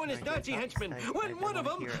Tojo and his Nazi henchmen. When one of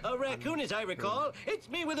them, a raccoon as I recall, hits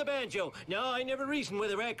me with a banjo. Now, I never reasoned with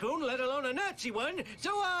a raccoon, let alone a Nazi one, so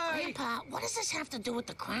I... Grandpa, what does this have to do with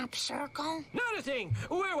the crap circle? Not a thing.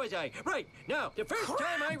 Where was I? Right. Now, the first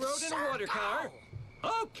time I rode in a water car...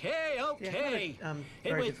 Okay. Yeah, It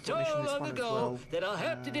very was difficult so mission, this long one as ago well. that I'll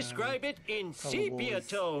have to describe it in sepia Wars.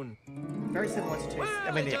 tone. Very similar to Well, I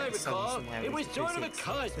mean, as yeah, I some recall, similarities it was to sort of a 2.6. The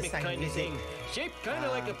cosmic same kind of music, thing. Shaped kind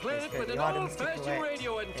of like a planet there's with an the items to old-fashioned collect,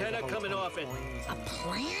 radio there's a antenna whole coming ton off it. coins A and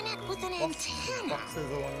planet with an antenna? boxes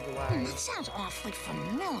along the Hmm, way. that sounds awfully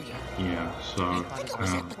familiar. Yeah, so I think it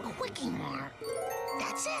was at the Quickie Mart.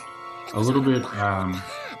 That's it. It a was little on the bit bottom of the map.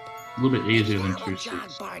 a little bit easier than That'll 2.6 jog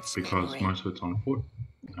Bart's because memory. most of it's on foot.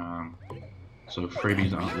 So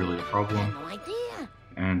freebies aren't really a problem, No idea.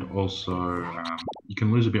 and also you can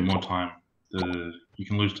lose a bit more time. You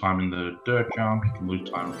can lose time in the dirt jump. You can lose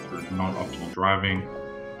time through non-optimal driving,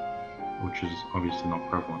 which is obviously not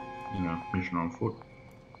prevalent in a mission on foot.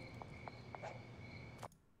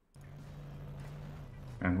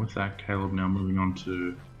 And with that, Caleb now moving on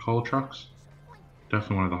to coal trucks.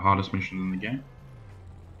 Definitely one of the hardest missions in the game.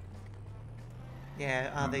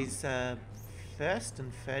 Yeah, these first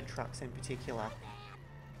and third trucks in particular.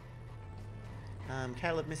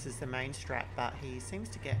 Caleb misses the main strat, but he seems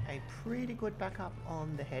to get a pretty good backup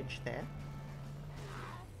on the hedge there.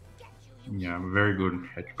 Yeah, very good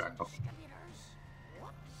hedge backup.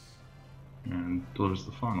 And delivers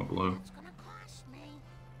the final blow It's gonna cost me.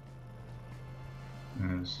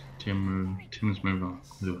 as Tim's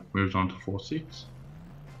moves on to 4-6.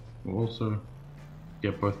 We'll also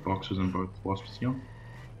get both boxes and both wasps here.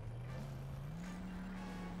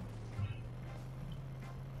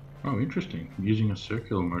 Oh, interesting. Using a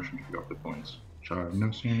circular motion to pick up the points, which I've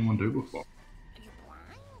never seen anyone do before. Are you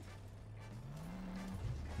blind?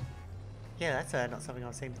 Yeah, that's not something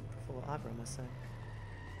I've seen before either, I must say.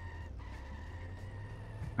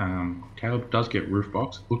 Caleb does get roof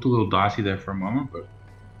box. Looked a little dicey there for a moment, but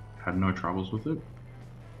had no troubles with it.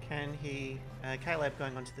 Can he... Caleb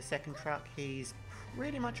going on to the second truck, he's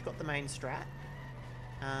pretty much got the main strat.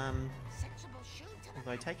 Sensible shoot to the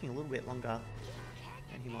Although taking a little bit longer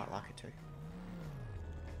than he might like it to.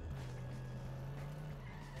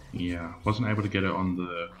 Yeah, wasn't able to get it on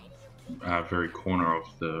the very corner of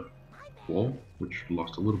the wall, which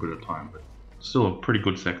lost a little bit of time, but still a pretty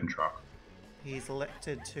good second truck. He's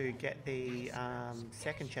elected to get the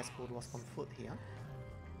second chessboard wasp on foot here.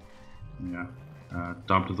 Yeah,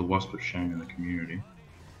 dubbed the wasp of shame in the community.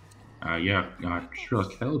 Yeah, I just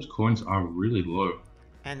realized Caleb's coins are really low.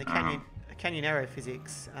 And the canyon arrow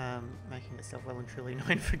physics making itself well and truly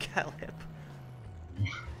known for Caleb.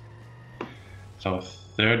 So a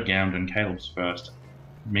third Gamd and Caleb's first,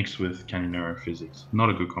 mixed with canyon arrow physics. Not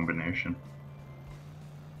a good combination.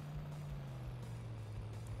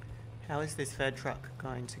 How is this third truck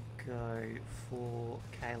going to go for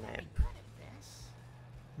Caleb?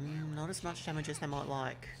 Not as much damage as they might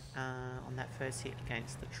like on that first hit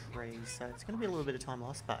against the tree, so it's going to be a little bit of time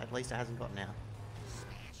lost, but at least it hasn't gotten out.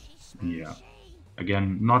 Yeah.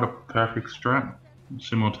 Again, not a perfect strat,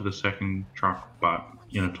 similar to the second truck, but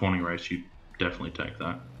in a tourney race, you definitely take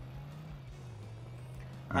that.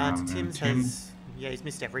 And Tim's Tim- has... Yeah, he's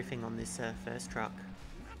missed everything on this first truck.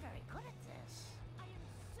 not very good at this.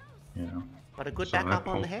 Yeah. But a good So that backup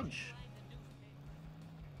on the pulse- hedge.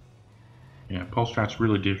 Yeah, pole strat's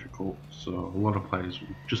really difficult, so a lot of players will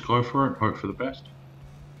just go for it, hope for the best.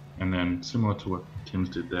 And then, similar to what Tim's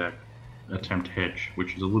did there, attempt hedge,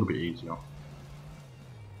 which is a little bit easier.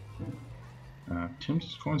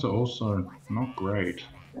 Tim's coins are also not great.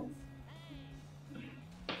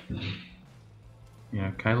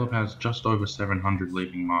 Yeah, Caleb has just over 700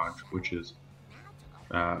 leading march, which is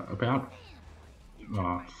about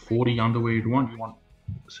 40 under where you'd want. You want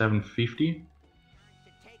 750. To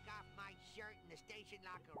take off my shirt in the station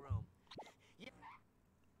locker room.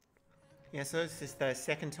 Yeah, so this is the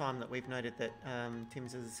second time that we've noted that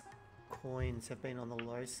Tim's coins have been on the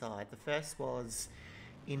low side. The first was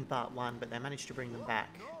in part 1, but they managed to bring them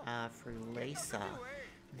back through Lisa.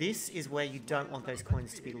 This is where you don't want those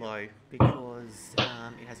coins to be low because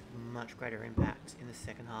it has a much greater impact in the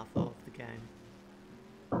second half of the game.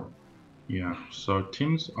 Yeah, so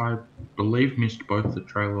Tim's, I believe, missed both the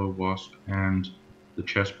Trailer Wasp and the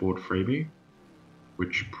chessboard freebie,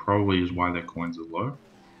 which probably is why their coins are low.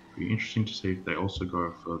 Be interesting to see if they also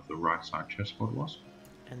go for the right side chessboard Wasp.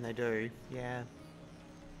 And they do, yeah.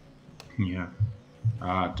 Yeah.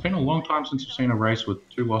 It's been a long time since we've seen a race with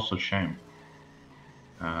 2 loss of shame.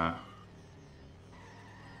 But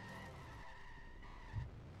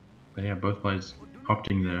yeah, both players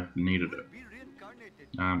opting there needed it.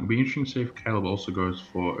 It'll be interesting to see if Caleb also goes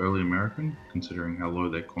for early American, considering how low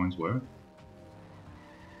their coins were.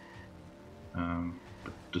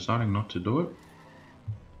 But deciding not to do it.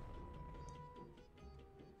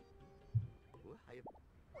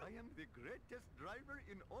 I am the greatest driver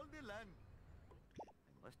in all the land. I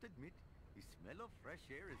must admit, the smell of fresh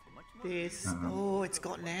air is much more... This, oh, it's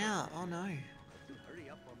gotten out, oh no.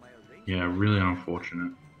 Yeah, really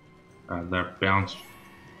unfortunate. That bounce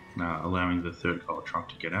allowing the third color truck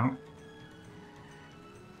to get out.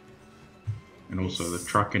 And also the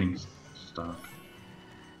truck getting stuck.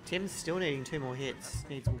 Tim's still needing 2 more hits.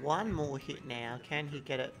 Needs 1 more hit now. Can he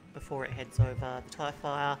get it before it heads over? The TIE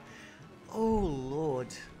Fire. Oh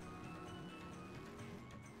lord.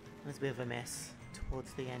 That's a bit of a mess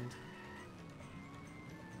towards the end.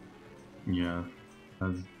 Yeah,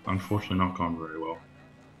 has unfortunately not gone very well.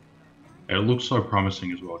 It looks so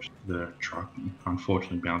promising as well, just the truck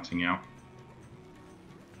unfortunately bouncing out.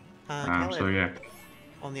 Caleb, so yeah.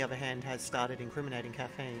 on the other hand, has started incriminating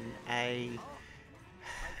caffeine.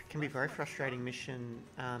 Can be a very frustrating mission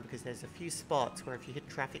because there's a few spots where if you hit a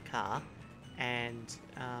traffic car and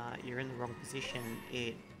you're in the wrong position,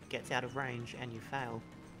 it gets out of range and you fail.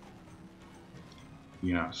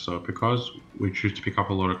 Yeah, so because we choose to pick up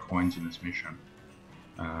a lot of coins in this mission,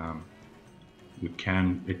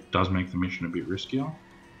 it does make the mission a bit riskier.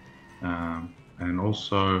 And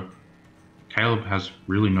also, Caleb has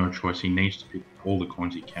really no choice. He needs to pick all the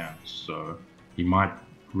coins he can, so he might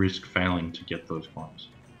risk failing to get those coins.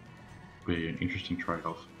 Be an interesting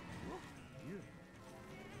trade-off.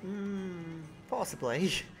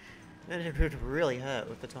 Possibly. It would really hurt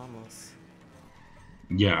with the time loss.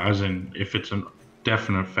 Yeah, as in, if it's a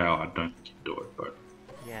definite fail, I don't think he'd do it, but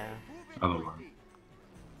yeah. Otherwise.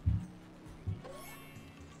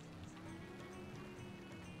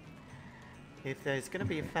 If there's going to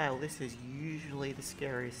be a fail, this is usually the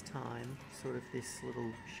scariest time, sort of this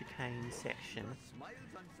little chicane section.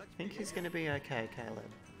 I think he's going to be okay, Caleb.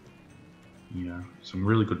 Yeah, some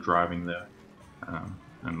really good driving there. And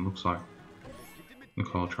it looks like the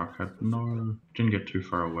color truck didn't get too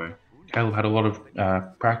far away. Caleb had a lot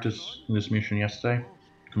of practice in this mission yesterday,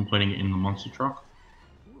 completing it in the monster truck.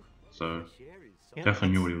 So, definitely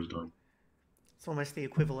knew what he was doing. It's almost the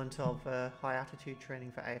equivalent of high altitude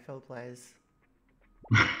training for AFL players.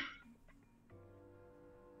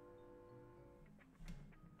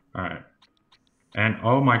 Alright. And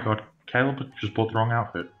oh my god, Caleb just bought the wrong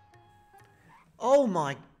outfit. Oh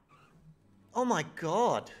my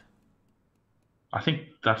god. I think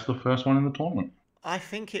that's the first one in the tournament. I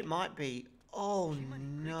think it might be. Oh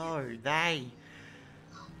no,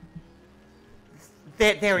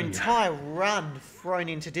 their entire run thrown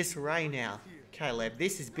into disarray now, Caleb.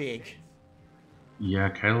 This is big. Yeah,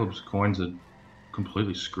 Caleb's coins are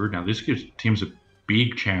completely screwed now. This gives teams a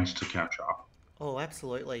big chance to catch up. Oh,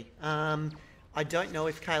 absolutely. I don't know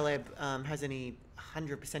if Caleb has any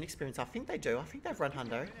 100% experience. I think they do. I think they've run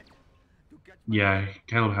hundo. Yeah,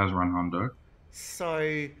 Caleb has run hundo.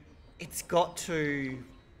 So it's got to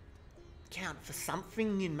count for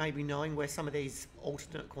something in maybe knowing where some of these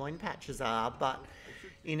alternate coin patches are, but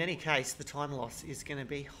in any case, the time loss is going to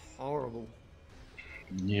be horrible.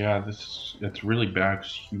 Yeah, it's really bad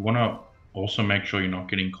because you want to also make sure you're not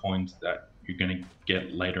getting coins that you're going to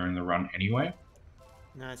get later in the run anyway.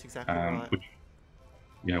 No, that's exactly right.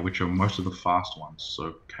 Which are most of the fast ones.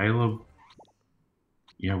 So Caleb,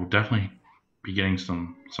 will definitely be getting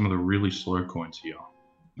some of the really slow coins here,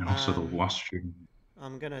 and also the Wasp shooting.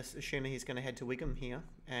 I'm going to assume he's going to head to Wiggum here,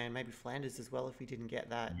 and maybe Flanders as well if he didn't get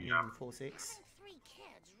that in 4-6.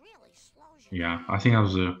 Yeah, I think that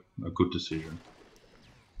was a good decision.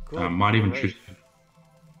 Good might even choose.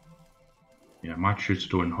 Yeah, might choose to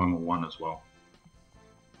do it in Homer 1 as well.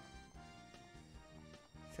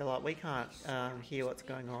 So like we can't hear what's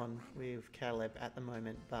going on with Caleb at the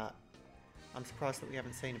moment, but I'm surprised that we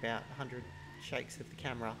haven't seen about 100 shakes of the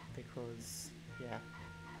camera because, yeah.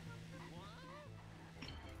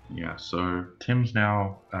 Yeah, so Tim's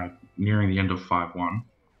now nearing the end of 5-1.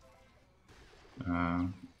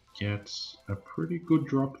 Gets a pretty good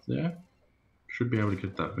drop there. Should be able to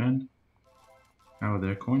get that bend. How are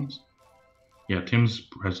their coins? Yeah, Tim's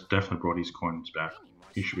has definitely brought his coins back.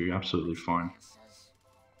 He should be absolutely fine.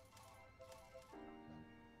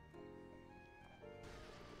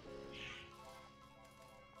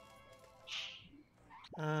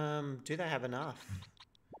 Do they have enough?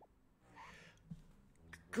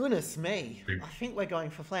 Goodness me. I think we're going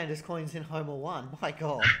for Flanders coins in Homer 1. My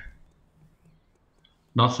god.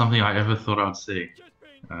 Not something I ever thought I'd see.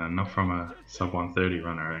 Not from a sub 130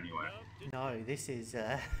 runner anyway. No, this is...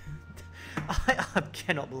 I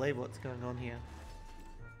cannot believe what's going on here.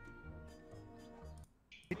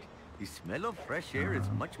 The smell of fresh air is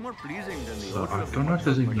much more pleasing than the So odor I of don't know if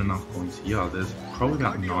there's even enough coins here. There's probably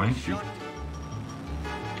about 90.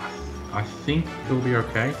 I think it'll be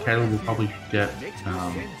okay. Caleb will probably get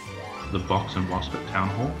the box and wasp at Town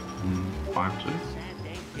Hall in 5-2.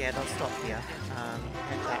 Yeah, they'll stop here.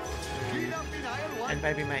 Head back to... And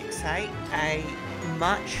Baby Mate say a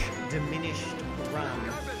much diminished run.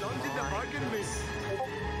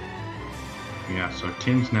 Yeah, so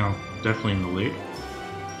Tim's now definitely in the lead.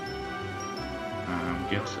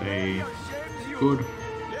 Gets a good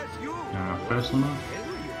first limmer.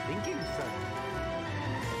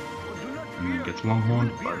 And then gets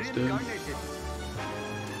longhorned, but it's dead.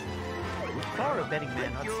 If I were a betting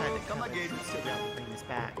man, I'd say that Caleb should still be able to bring this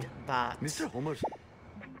back, but Mr. Homer.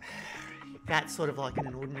 that's sort of like in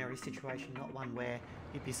an ordinary situation, not one where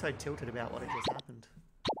you'd be so tilted about what had just happened.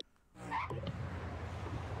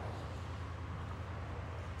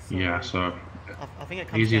 Yeah, so I think it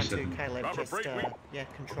comes easier down said to than Caleb just, yeah,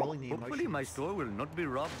 controlling the emotions. Hopefully my store will not be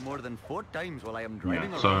robbed more than 4 times while I am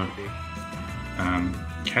driving Yeah, around so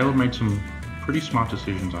today. Caleb made some pretty smart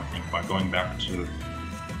decisions, I think, by going back to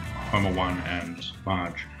Homer 1 and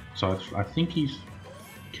Marge. So I think he's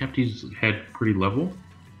kept his head pretty level,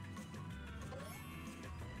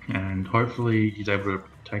 and hopefully he's able to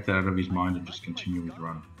take that out of his mind and just continue his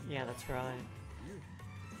run. Yeah, that's right.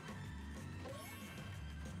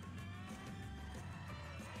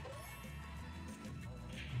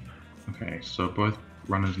 Okay, so both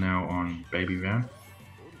runners now on Baby Van.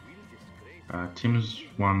 Tim's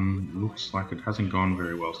one looks like it hasn't gone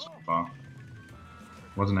very well so far.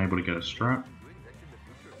 Wasn't able to get a strap.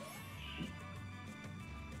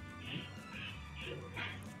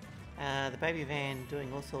 The Baby Van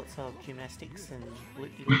doing all sorts of gymnastics and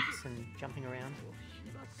loop-de-loops and jumping around.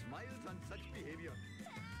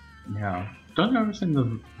 Yeah, don't know if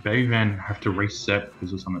the Baby Van have to reset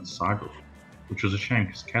because it's on its side, which was a shame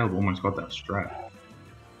because Caleb almost got that strap.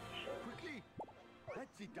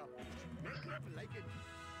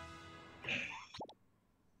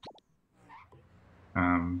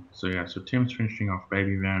 So yeah, so Tim's finishing off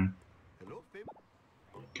Baby Van.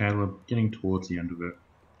 Caleb getting towards the end of it.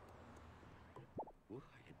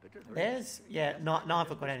 There's, yeah,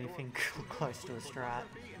 neither got anything close to a strap.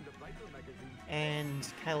 And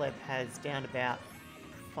Caleb has down about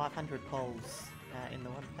 500 poles in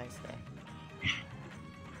the one place there.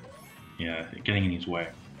 Yeah, getting in his way.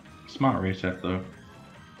 Smart reset though.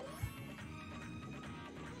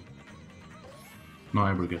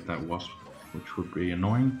 Not able to get that wasp, which would be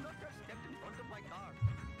annoying.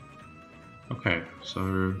 Okay,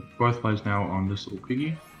 so both players now on this little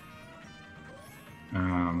piggy.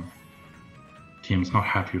 Tim's not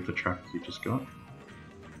happy with the track he just got.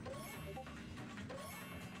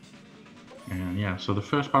 And yeah, so the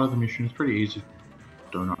first part of the mission is pretty easy.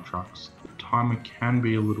 Donut trucks. The timer can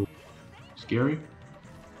be a little scary.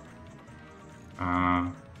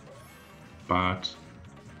 But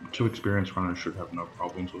 2 experienced runners should have no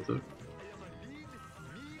problems with it.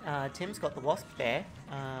 Tim's got the wasp there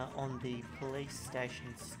on the police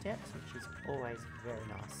station steps, which is always very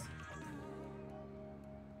nice.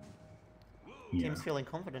 Yeah. Tim's feeling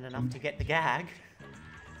confident enough to get the gag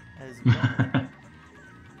as well.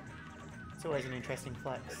 It's always an interesting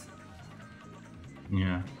flex.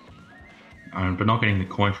 Yeah. But not getting the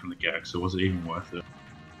coin from the gag, so was it even worth it?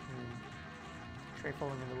 Tree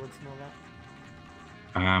falling in the woods and all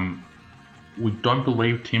that. We don't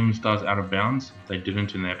believe Tim's does out of bounds. They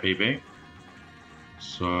didn't in their PB.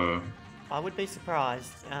 So I would be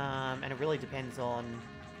surprised, and it really depends on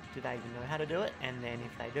do they even know how to do it, and then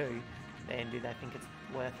if they do, then do they think it's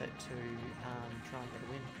worth it to try and get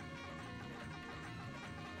a win?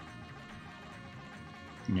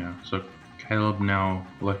 yeah, so Caleb now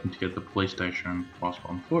electing to get the police station whilst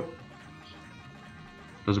on foot.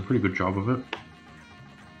 does a pretty good job of it.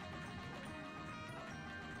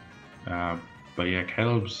 But yeah,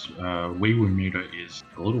 Caleb's wee woo meter is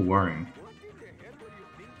a little worrying.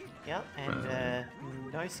 Yep, and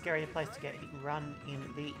no scarier place to get run in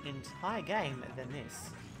the entire game than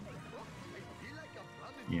this.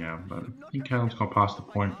 Yeah, but I think Caleb's got past the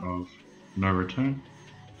point of no return.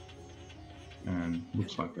 And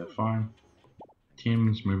looks like they're fine.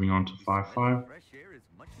 Tim's moving on to 5-5. Fresh air is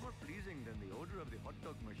much more pleasing than the odor of the hot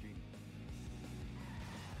dog machine.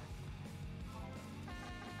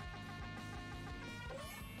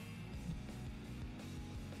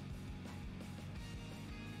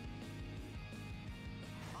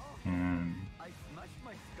 And I smashed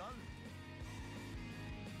my skull.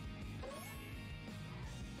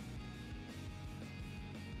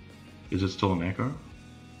 is it still an echo?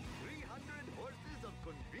 300 horses of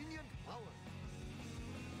convenient power.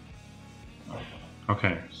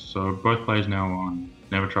 Okay, so both players now on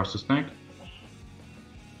Never Trust a Snake.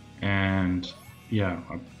 And yeah,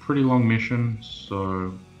 a pretty long mission,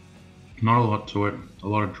 so not a lot to it. A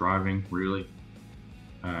lot of driving, really.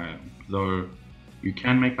 Though you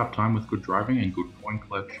can make up time with good driving and good coin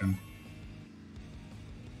collection.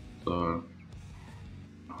 So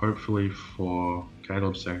hopefully for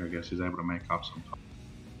Caleb's sake, I guess, he's able to make up some time.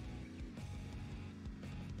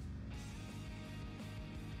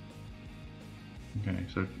 Okay,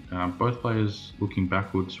 so both players looking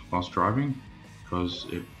backwards whilst driving, because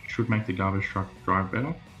it should make the garbage truck drive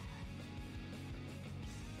better.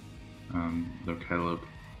 Though Caleb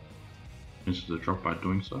misses a drop by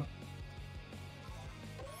doing so.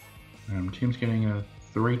 Tim's getting a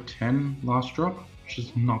 310 last drop, which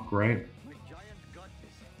is not great. My giant got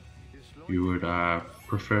this. He's slowing You would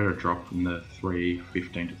prefer to drop in the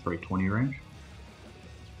 315 to 320 range.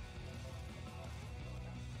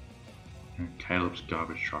 And Caleb's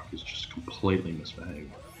garbage truck is just completely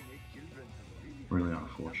misbehaved. Really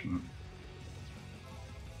unfortunate.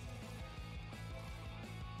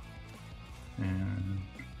 And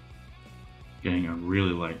getting a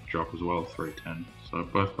really late drop as well, 310. So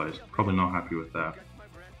both players probably not happy with that.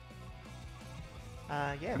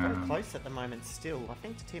 Yeah, very close at the moment still. I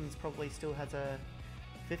think Tim's probably still has a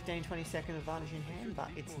 15-20 second advantage in hand, but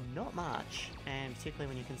it's not much, and particularly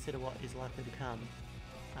when you consider what is likely to come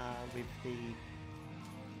with the,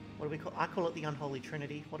 what do we call, I call it the unholy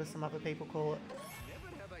trinity. What do some other people call it?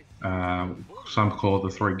 Some call it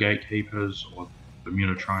the three gatekeepers or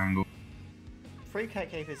Bermuda Triangle. Free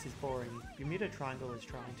gatekeepers is boring. Bermuda Triangle is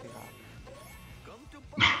trying too hard.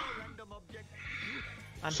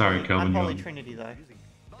 Sorry, Kelvin. Unholy trinity though.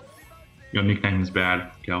 Your nickname is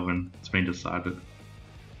bad, Kelvin. It's been decided.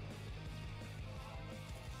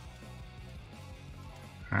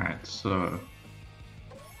 Alright, so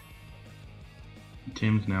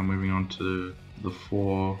Tim's now moving on to the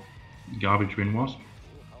 4 garbage bin wasp.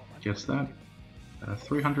 Gets that.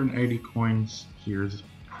 380 coins here is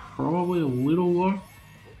probably a little low.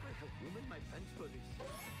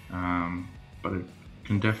 But it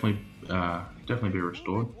can definitely be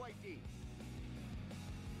restored.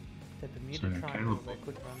 The Bermuda So, Triangle, Caleb- they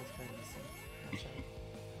could run this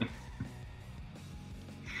game.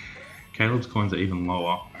 Caleb's coins are even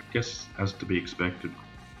lower, I guess as to be expected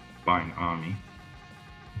by an army.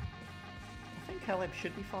 I think Caleb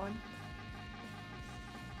should be fine.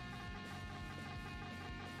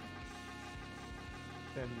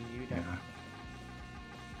 Bermuda. Yeah.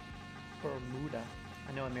 Bermuda.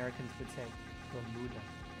 I know Americans would say Bermuda.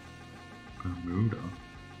 Bermuda?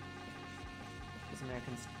 Because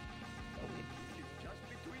Americans are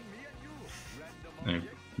weird.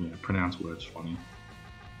 They pronounce words funny.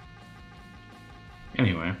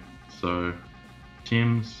 Anyway, so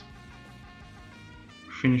Tim's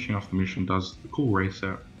finishing off the mission, does the cool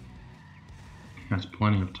reset. Has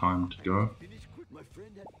plenty of time to go.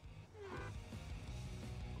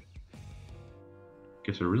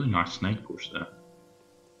 Gets a really nice snake push there.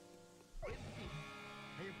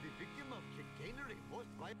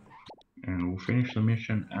 And we'll finish the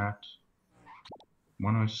mission at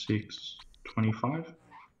 106.25.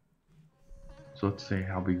 So let's see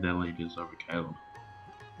how big their lead is over Caleb.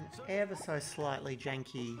 It's ever so slightly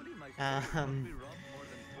janky.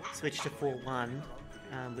 Switch to 4-1,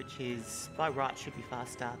 which is by right should be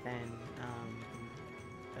faster than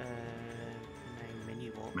main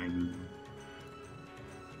menu walk. Maybe.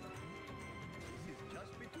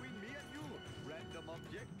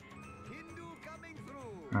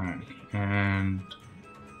 Alright, and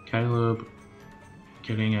Caleb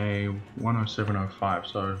getting a 107.05,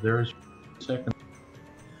 so there is a second.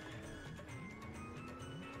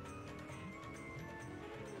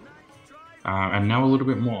 And now a little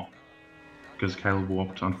bit more. because Caleb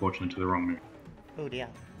walked, unfortunately, to the wrong move. Oh dear.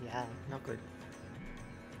 Yeah, not good.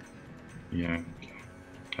 Yeah,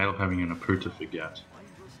 Caleb having an Apu to forget.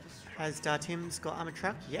 Has Tim's got armor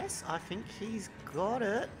truck? Yes, I think he's got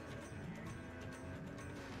it.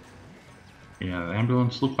 Yeah, the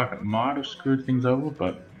ambulance looked like it might have screwed things over,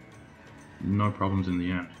 but no problems in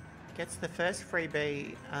the end. Gets the first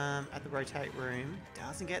freebie at the rotate room.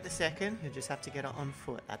 Doesn't get the second. He'll just have to get it on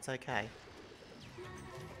foot. That's okay.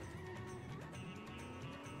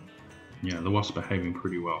 Yeah, the Wasp behaving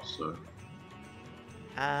pretty well, so...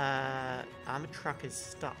 Armor truck is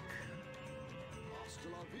stuck.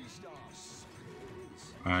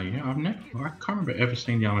 Yeah, I can't remember ever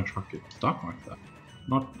seeing the armor truck get stuck like that.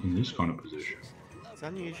 Not in this kind of position. It's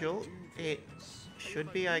unusual. It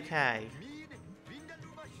should be okay.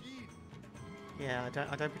 Yeah,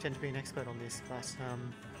 I don't pretend to be an expert on this, but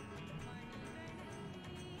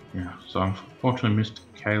Yeah, so unfortunately missed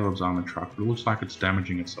Caleb's armor truck, but it looks like it's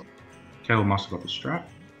damaging itself. Caleb must have got the strap.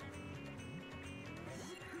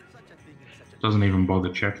 Doesn't even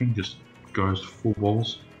bother checking, just goes full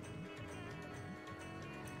balls.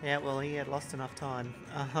 yeah, well, he had lost enough time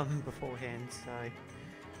beforehand, so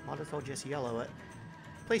might as well just yellow it.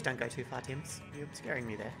 Please don't go too far, Tims. You're scaring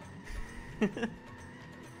me there.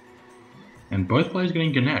 And both players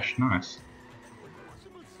getting Ganesh, nice. What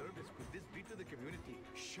possible service could this be to the community?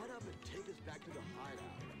 Shut up and take us back to the hideout.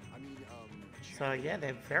 I mean, So yeah,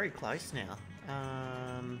 they're very close now.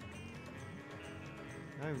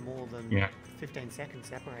 No more than 15 seconds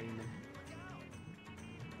separating them.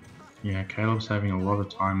 Yeah, Caleb's having a lot of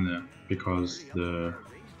time there because the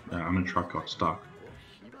armor truck got stuck.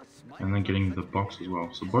 And then getting the box as well.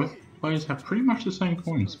 So both players have pretty much the same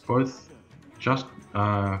coins, both just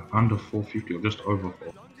under 450 or just over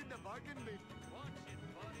 4.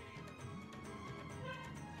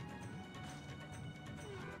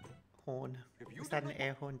 Horn. Is that an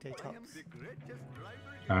air horn detox?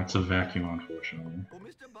 It's a vacuum, unfortunately. oh,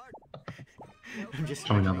 Mr. Bart, I'm just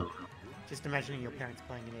Tell me imagining, another. just imagining your parents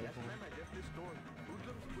playing an air horn. I left this store.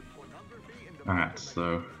 Hoodlums put pornography in the Alright,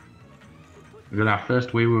 so we got our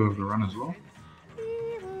first wee woo of the run as well.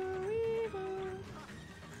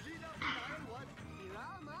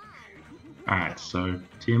 Alright, so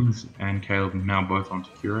Tims and Caleb now both onto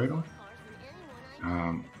Curator.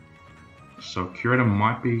 So Curator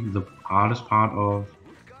might be the hardest part of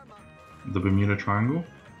the Bermuda Triangle.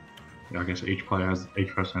 I guess each person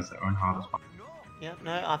has their own hardest part. Yeah,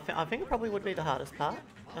 no, I think it probably would be the hardest part.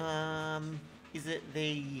 Is it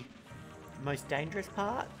the most dangerous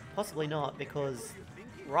part? Possibly not, because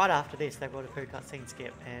right after this they've got a Poo cutscene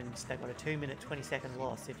skip and they've got a 2-minute 20-second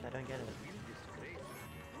loss if they don't get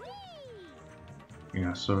it.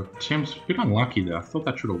 Yeah, so Tim's a bit unlucky there. I thought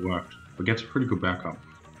that should have worked, but gets a pretty good backup.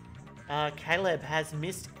 Caleb has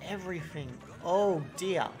missed everything. Oh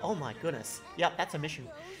dear. Oh my goodness. Yep, that's a mission.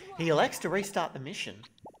 He elects to restart the mission.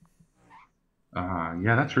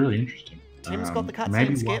 Yeah, that's really interesting. Tim's got the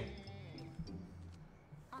maybe cutscene skip.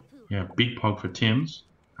 Yeah, big pog for Tim's.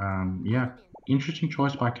 Yeah, interesting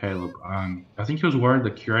choice by Caleb. I think he was worried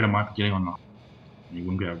the Curator might be getting on the... and he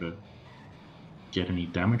wouldn't be able to get any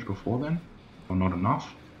damage before then, or not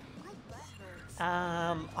enough.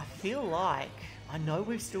 I feel like... I know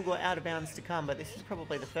we've still got out of bounds to come, but this is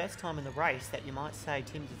probably the first time in the race that you might say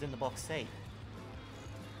Tim's is in the box seat.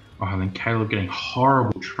 Oh, and then Caleb getting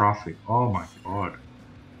horrible traffic. Oh my god.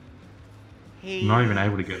 He Not even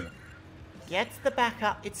able to get it. gets the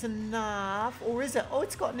backup. It's enough. Or is it? Oh,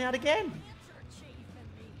 it's gotten out again.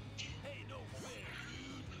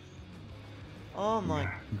 Oh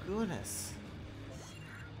my goodness.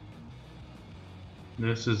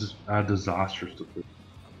 This is disastrous to put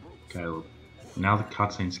Caleb. Now the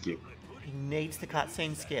cutscene skip. He needs the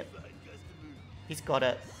cutscene skip. He's got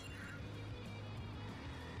it.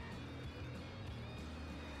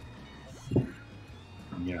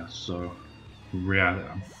 Yeah, so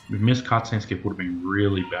yeah, missed cutscene skip would have been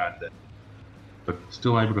really bad there, but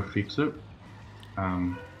still able to fix it.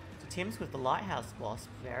 Tim's with the lighthouse wasp.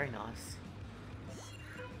 Very nice.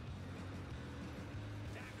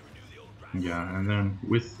 Yeah, and then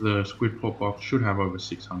with the squid pop box should have over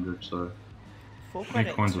 600, so Full any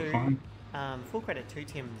credit coins are to fine. full credit to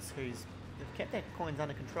Tim's, who's they've kept their coins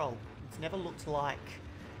under control. It's never looked like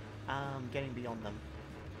getting beyond them.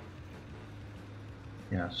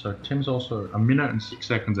 Yeah, so Tim's also a minute and 6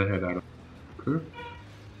 seconds ahead out of Pooh.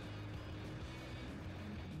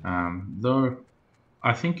 Though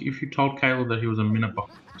I think if you told Caleb that he was a minute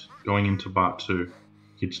behind going into part 2,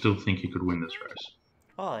 he'd still think he could win this race.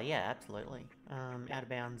 Oh yeah, absolutely. Out of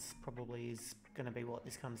bounds probably is going to be what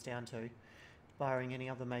this comes down to, barring any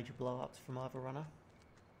other major blow-ups from either runner.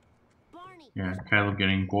 Yeah, Caleb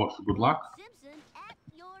getting bought for good luck. Simpson at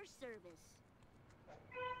your service.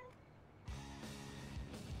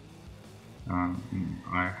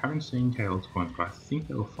 I haven't seen Caleb's points, but I think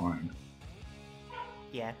they were fine.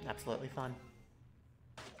 Yeah, absolutely fine.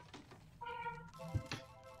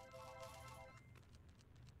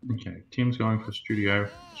 Okay, Tim's going for Studio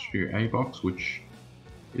A box, which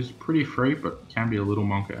is pretty free, but can be a little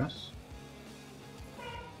monk-ass.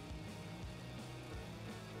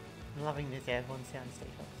 Loving this airborne sound, Steve.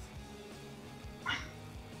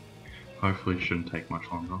 Hopefully it shouldn't take much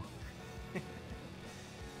longer.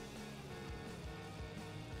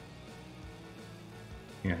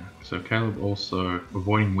 Yeah, so Caleb also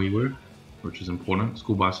avoiding wee woo, which is important.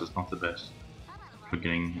 School bus is not the best for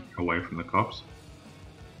getting away from the cops.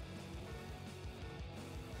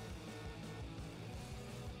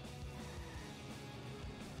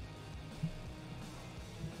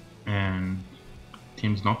 And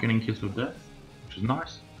Tim's not getting kissed with death, which is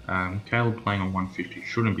nice. Caleb playing on 150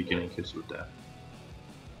 shouldn't be getting kissed with death.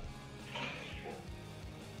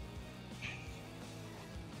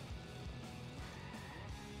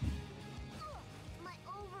 My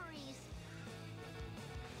ovaries.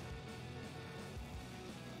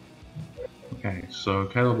 Okay, so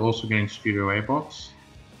Caleb also getting Studio A box,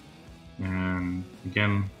 and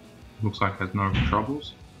again, looks like has no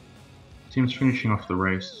troubles. Tim's finishing off the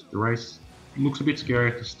race. The race looks a bit scary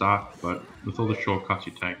at the start, but with all the shortcuts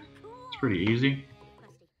you take, it's pretty easy.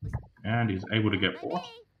 And he's able to get bought.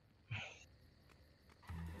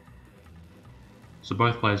 So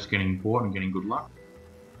both players getting bought and getting good luck.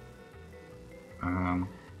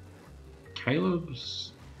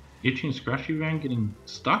 Caleb's Itchy and Scratchy van getting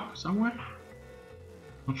stuck somewhere?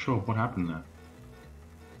 Not sure what happened there.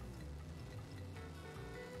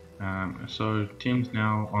 So Tim's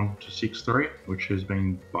now on to 6-3, which has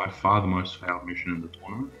been by far the most failed mission in the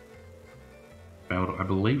tournament. Failed, I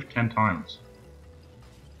believe, 10 times.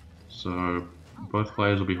 So both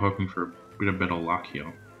players will be hoping for a bit of better luck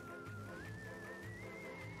here.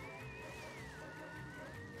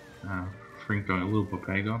 Frink going a little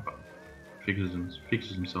Papega, but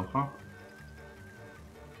fixes himself up.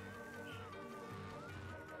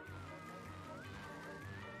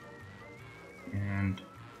 And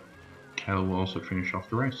Caleb will also finish off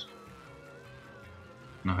the race.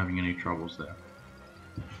 Not having any troubles there.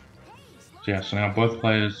 So yeah, so now both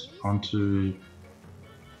players onto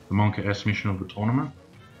the Monka S mission of the tournament.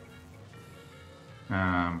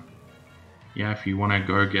 Yeah, if you want to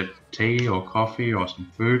go get tea or coffee or some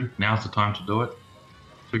food, now's the time to do it.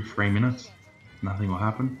 2-3 minutes, nothing will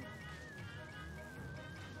happen.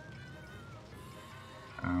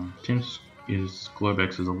 Tim's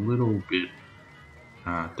Globex is a little bit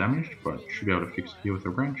damaged, but should be able to fix it here with a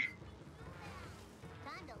wrench.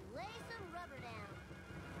 Time to lay some rubber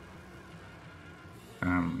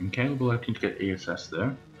down. And Caleb electing to get ESS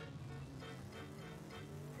there.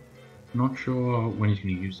 Not sure when he's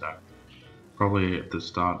going to use that. Probably at the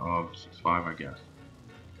start of 6-5, I guess.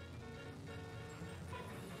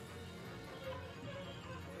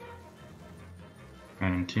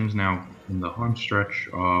 And Tim's now in the home stretch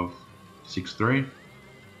of 6-3.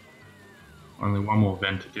 Only one more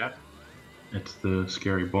vent to get. It's the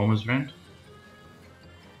Scary Bombers vent.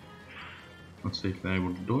 Let's see if they're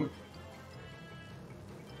able to do it.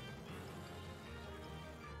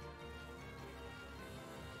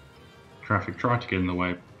 Traffic tried to get in the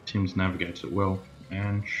way. Tim's navigates it well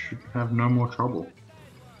and should have no more trouble.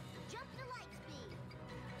 Jump to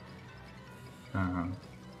light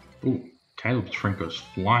speed. Ooh, Caleb's Frink goes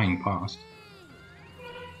flying past.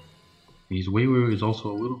 His wee woo is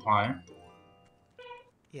also a little higher.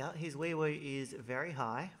 Yeah, his wee woo is very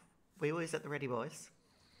high. Wee woo's at the ready, boys.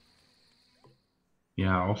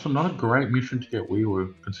 Yeah, also not a great mission to get wee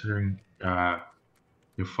woo considering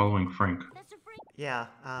you're following Frink. That's a freak. Yeah,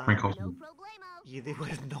 Frink also, No problemo. yeah, they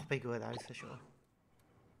would not be good, that is for sure.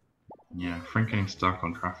 yeah, Frink getting stuck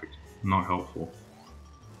on traffic, not helpful.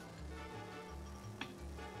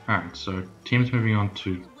 Alright, so Tim's moving on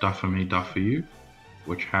to Duff for Me, Duff for You,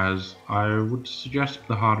 which has, I would suggest,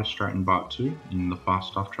 the hardest straight and bar 2 in the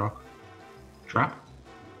fast stuff truck trap.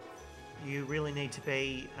 You really need to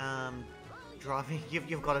be driving,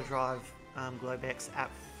 you've got to drive Globex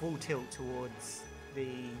at full tilt towards the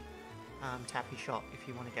taffy shop if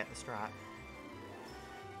you want to get the stripe.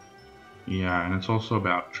 Yeah, and it's also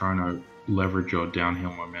about trying to leverage your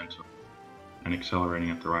downhill momentum and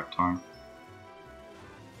accelerating at the right time.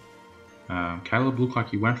 Caleb looked like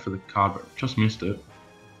he went for the card but just missed it.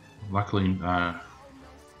 Luckily, no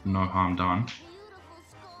harm done. Beautiful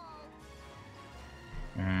skull.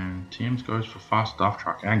 And Tim's goes for fast stuff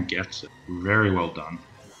truck and gets it. Very well done.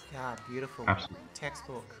 God, beautiful. Absolutely.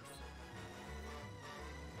 Textbook.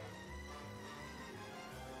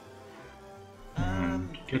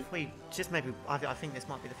 If we just maybe, I think this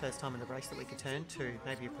might be the first time in the race that we could turn to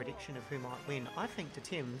maybe a prediction of who might win. I think the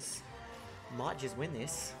Tims might just win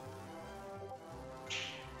this.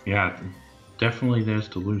 Yeah, definitely theirs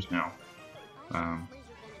to lose now.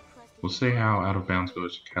 We'll see how out of bounds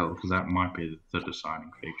goes to Caleb, because that might be the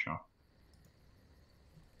deciding feature.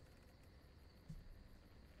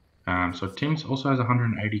 So Tim's also has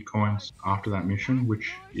 180 coins after that mission,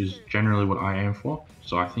 which is generally what I aim for.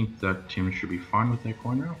 So I think that Tim should be fine with their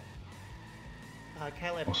coin now.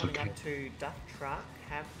 Caleb Also, coming up to Duff Truck.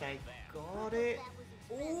 Have they got it?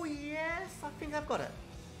 Oh yes, I think I've got it.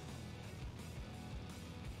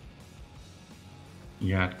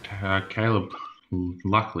 Yeah, Caleb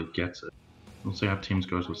luckily gets it. We'll see how Tim's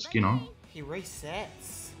goes with Skinner. He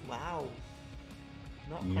resets. Wow.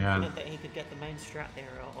 Not confident that he could get the main strat there,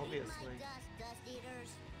 obviously.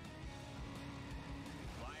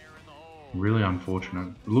 Really unfortunate.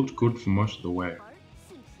 It looked good for most of the way.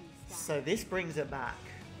 So this brings it back.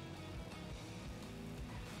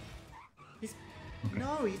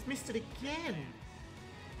 No, he's missed it again.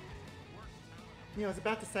 Yeah, I was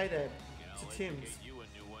about to say to Tim's.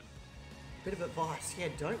 Bit of advice, yeah,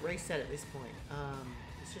 don't reset at this point.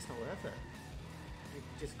 It's just not worth it. You've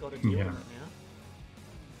just got to deal with it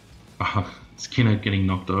now. Skinner getting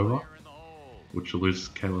knocked over, which will lose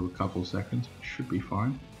Caleb a couple of seconds. Should be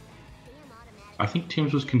fine. I think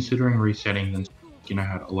Tim's was considering resetting, then Skinner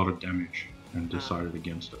had a lot of damage and decided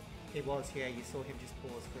against it. He was, yeah, you saw him just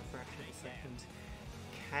pause for a fraction of a second.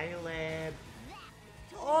 Caleb.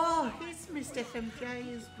 Oh, he's missed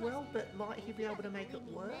FMJ as well, but might he be able to make it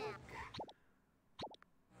work?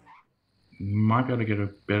 Might be able to get a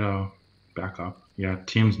better backup. Yeah,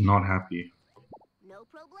 Tim's not happy. No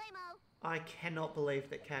problemo. I cannot believe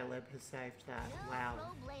that Caleb has saved that.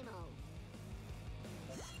 Wow.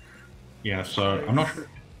 Yeah, so I'm not sure.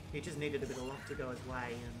 He just needed a bit of luck to go his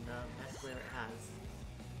way, and that's where it has.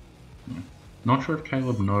 Yeah. Not sure if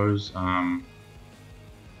Caleb knows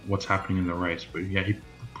what's happening in the race, but yeah, he's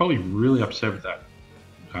probably really upset with that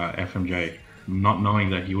FMJ, not knowing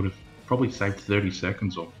that he would have probably saved 30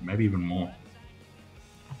 seconds or maybe even more.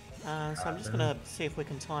 So I'm just going to see if we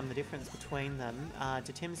can time the difference between them.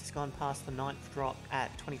 Tim's has gone past the 9th drop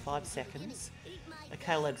at 25 seconds.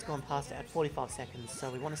 Caleb's gone past it at 45 seconds, so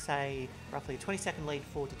we want to say roughly a 20-second lead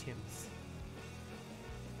for Tim's.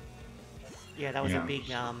 Yeah, that was a big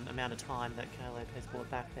amount of time that Caleb has brought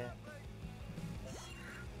back there.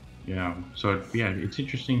 Yeah, so yeah, it's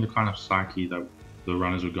interesting the kind of psyche that the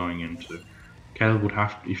runners are going into. Caleb would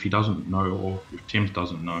have to, if he doesn't know, or if Tim's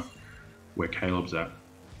doesn't know where Caleb's at,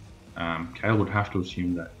 Caleb would have to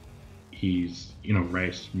assume that he's in a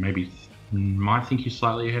race, maybe might think he's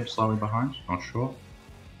slightly ahead, slightly behind, not sure.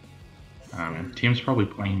 And Tim's probably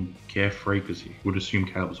playing carefree because he would assume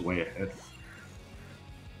Caleb's way ahead.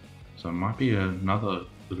 So it might be another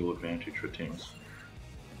little advantage for Tim's.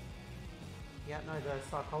 Yeah, no, the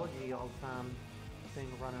psychology of being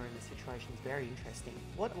a runner in this situation is very interesting.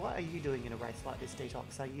 What are you doing in a race like this,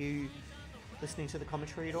 Detox? Are you listening to the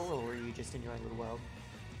commentary at all, or are you just in your own little world?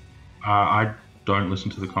 I don't listen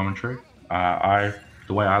to the commentary.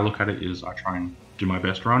 The way I look at it is I try and do my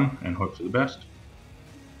best run and hope for the best.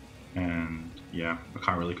 And yeah, I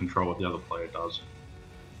can't really control what the other player does.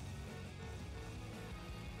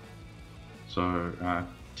 So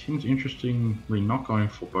Tim's interestingly not going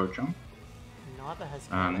for boat jump. Neither has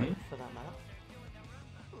Caleb, for that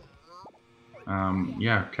matter.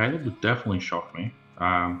 Yeah, Caleb would definitely shock me.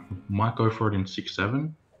 Might go for it in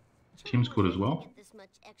 6-7. Tim's good as well.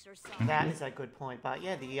 That is a good point, but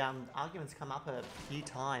yeah, the arguments come up a few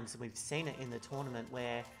times, and we've seen it in the tournament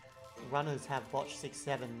where runners have botched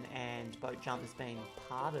 6-7 and boat jump has been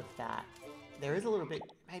part of that. There is a little bit,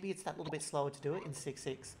 maybe it's that little bit slower to do it in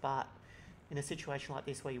 6-6, but in a situation like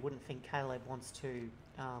this where you wouldn't think Caleb wants to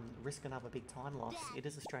risk another big time loss, it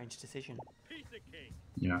is a strange decision.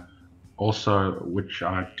 Yeah. Also, which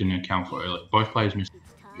I didn't account for earlier, both players missed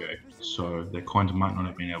FMJ, so their coins might not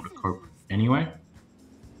have been able to cope anyway.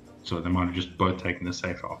 So they might have just both taken the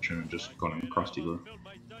safer option and just gone across the glue.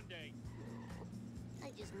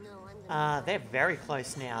 They're very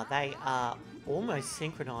close now. They are almost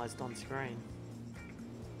synchronized on screen.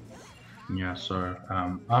 Yeah, so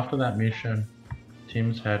after that mission,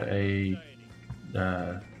 Tim's had a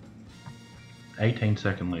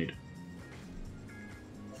 18-second lead.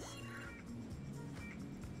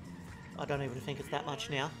 I don't even think it's that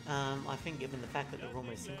much now. I think given the fact that they're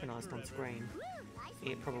almost synchronized on screen,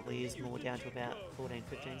 it probably is more down to about 14-15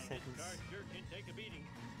 seconds.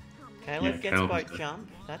 Caleb Yeah, gets Caleb boat is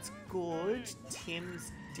jump. That's good.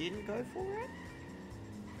 Tim's didn't go for it.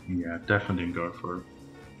 Yeah, definitely didn't go for it.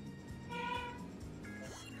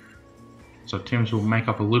 So Tim's will make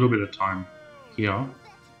up a little bit of time here,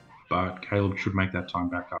 but Caleb should make that time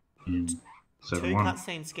back up in 7-1. Two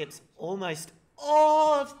cutscene skips. Almost.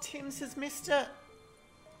 Oh, Tim's has missed it.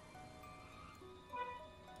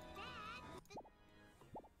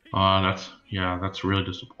 That's really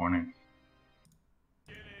disappointing.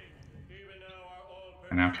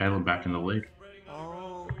 And now Caleb back in the lead.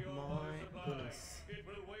 Oh my goodness. It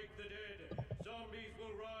will wake the dead. Zombies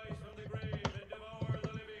will rise from the grave and devour the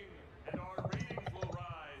living. And our ratings will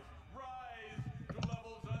rise. Rise to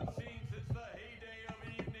levels unseen since the heyday of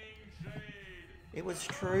evening shade. It was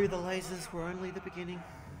true, the lasers were only the beginning.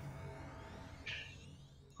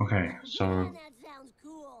 Okay, so That sounds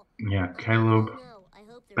cool. yeah, Caleb No, I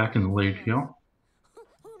hope they're back in the real lead villains. here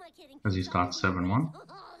Who am I kidding? as he starts 7-1. Oh,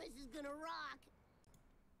 this is gonna rock.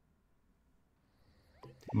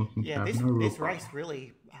 Looking to Yeah, have this no real this race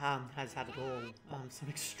really has had it all. Some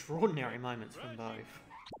extraordinary moments from both.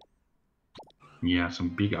 Yeah, some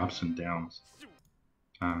big ups and downs.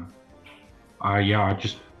 I'm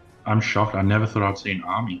shocked. I never thought I'd see an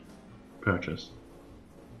army purchase.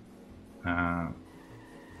 Not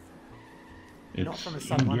from a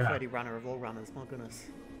sub 130 runner of all runners, my goodness.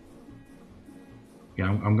 Yeah,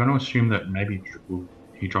 I'm going to assume that maybe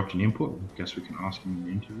he dropped an input. I guess we can ask him in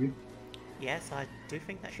the interview. Yes, I do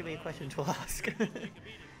think that should be a question to ask.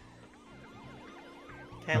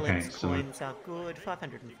 Caleb's coins are good,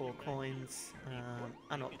 504 coins,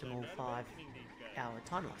 unoptimal 5-hour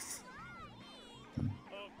time loss.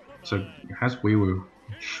 So as we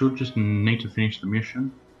should just need to finish the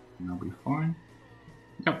mission and they'll be fine.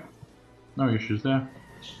 Yep, no issues there.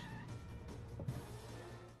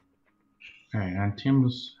 Okay, and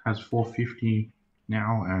Tim's has 450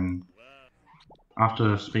 now, and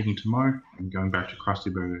after speaking to Mo and going back to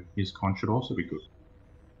Krusty Burger, his con should also be good.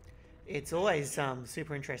 It's always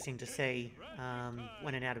super interesting to see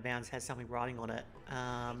when an out of bounds has something riding on it.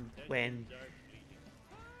 When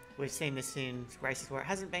we've seen this in races where it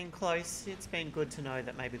hasn't been close, it's been good to know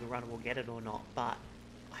that maybe the runner will get it or not. But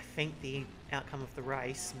I think the outcome of the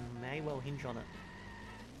race may well hinge on it.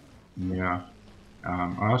 Yeah.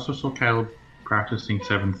 I also saw Caleb practicing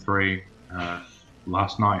 7-3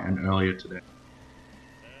 last night and earlier today,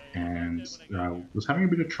 and was having a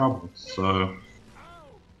bit of trouble. So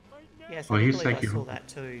yes, well, I saw that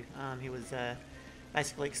too. He was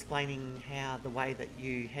basically explaining how the way that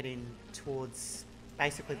you head in towards,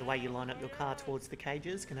 basically the way you line up your car towards the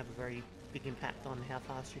cages can have a very big impact on how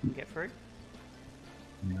fast you can get through.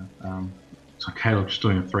 Yeah. So Caleb just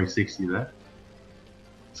doing a 360 there.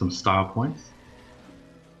 Some star points.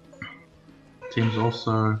 Tim's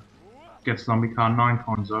also gets zombie car 9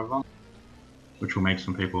 coins over, which will make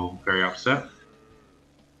some people very upset.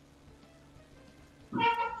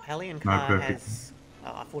 Alien car has...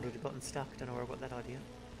 Oh, I thought it had gotten stuck. Don't know where I got that idea.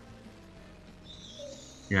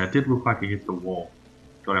 Yeah, it did look like it hit the wall.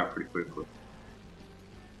 Got out pretty quickly.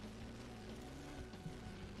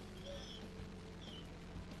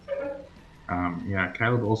 Yeah,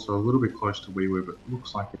 Caleb also a little bit close to Wee-Wee, but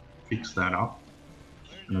looks like it fixed that up.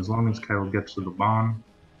 And as long as Caleb gets to the barn,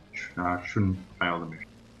 shouldn't fail the mission.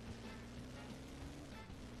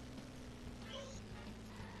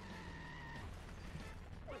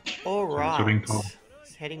 Alright,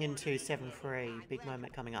 heading into 7-3, big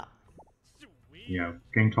moment coming up. Yeah,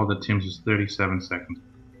 getting told that Tim's is 37 seconds.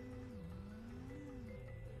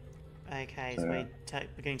 Okay, so we're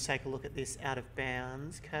going to take a look at this out of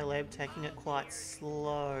bounds. Caleb taking it quite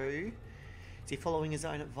slow. Is he following his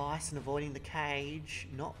own advice and avoiding the cage?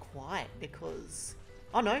 Not quite, because...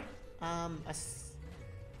 Oh no!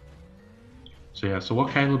 So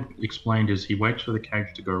what Caleb explained is he waits for the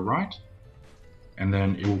cage to go right, and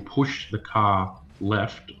then it will push the car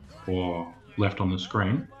left, or left on the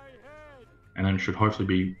screen, and then it should hopefully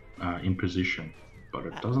be in position. But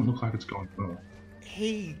it doesn't look like it's going well.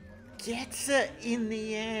 He gets it in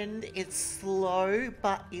the end. It's slow,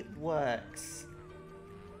 but it works.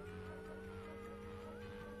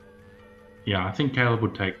 Yeah, I think Caleb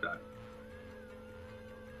would take that.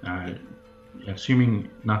 Assuming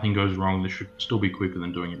nothing goes wrong, this should still be quicker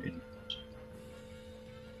than doing it in.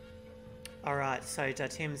 Alright, so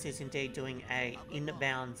Tim's is indeed doing a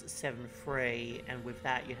inbounds 7-3, and with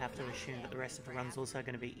that you'd have to assume that the rest of the run's also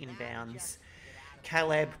going to be inbounds.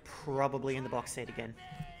 Caleb probably in the box seat again.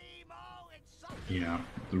 Yeah,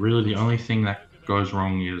 really the only thing that goes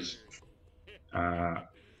wrong is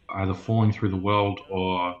either falling through the world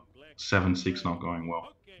or 7-6 not going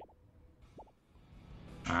well.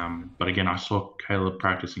 But again, I saw Caleb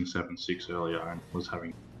practicing 7.6 earlier and was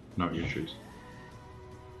having no issues.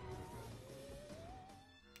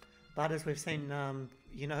 But as we've seen,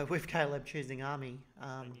 you know, with Caleb choosing army,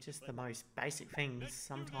 just the most basic things,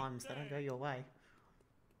 sometimes they don't go your way.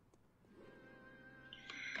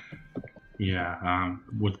 Yeah,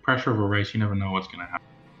 with pressure of a race, you never know what's going to happen.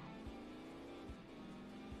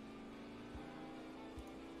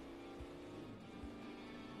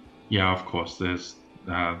 Yeah, of course, there's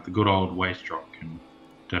the good old waist drop can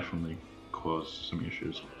definitely cause some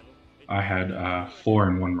issues. I had 4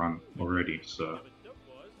 in one run already, so...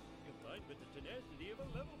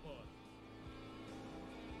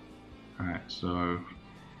 Alright, so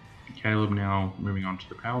Caleb now moving on to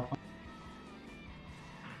the power play.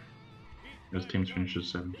 As teams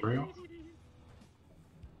finishes 7-3 off.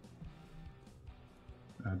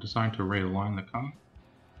 Deciding to realign the car.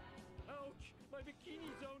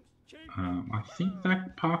 I think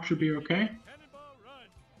that park should be okay.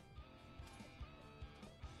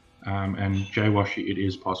 And J-Washi, it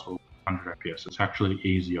is possible 100 FPS. It's actually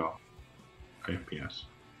easier FPS.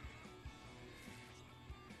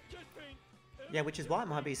 Yeah, which is why I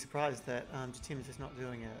might be surprised that Tim's is not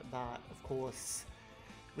doing it, but of course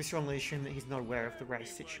we strongly assume that he's not aware of the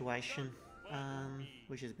race situation,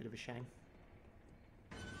 which is a bit of a shame.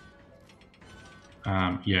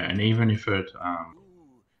 Yeah, and even if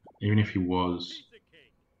he was,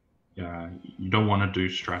 you don't want to do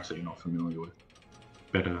strats that you're not familiar with.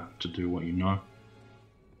 Better to do what you know.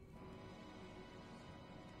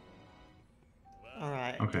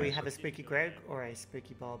 Alright, Okay, do we have a Spooky Greg, or a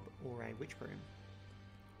Spooky Bob, or a Witch Broom?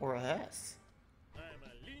 Or a hearse?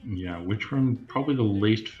 Yeah, which one? Probably the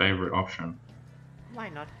least favorite option. Why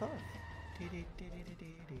not both?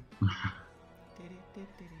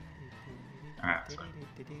 Alright, so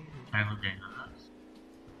Caleb getting the hearse.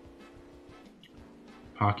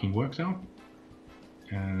 Parking works out.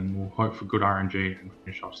 And we'll hope for good RNG and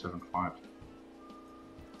finish off 7-5.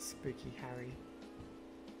 Spooky Harry.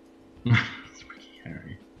 Spooky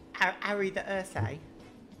Harry. Harry the Earth, eh?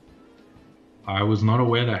 I was not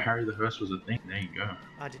aware that Harry the Hearse was a thing. There you go.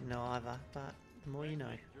 I didn't know either, but the more you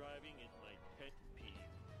know.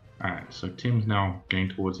 Alright, so Tim's now getting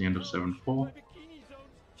towards the end of 7-4.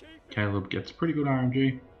 Caleb gets pretty good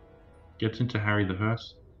RNG. Gets into Harry the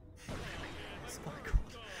Hearse. Sparkle.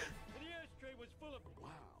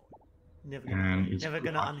 Never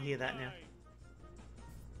gonna unhear that now.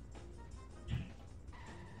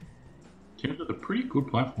 Tim's with a pretty good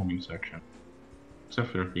platforming section.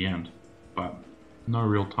 Except for at the end. But no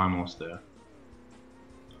real time loss there.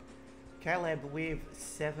 Caleb with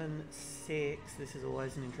 7-6. This is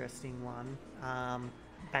always an interesting one.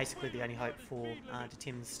 Basically, the only hope for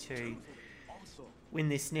Tim's to win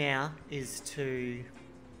this now is to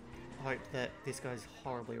hope that this goes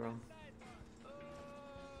horribly wrong.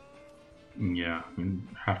 Yeah, we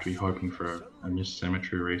have to be hoping for a missed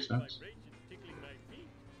symmetry reset.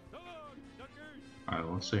 Alright,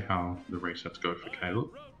 let's see how the resets go for Caleb.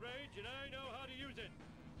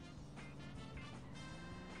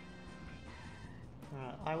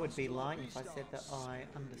 I would be lying if I said that I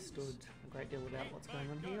understood a great deal about what's going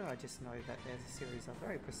on here. I just know that there's a series of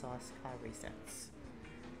very precise car resets.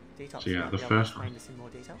 Detox, So yeah, might the be able to first explain one. this in more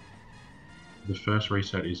detail. The first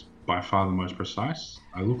reset is by far the most precise.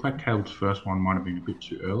 I look like Caleb's first one might have been a bit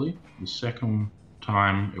too early. The second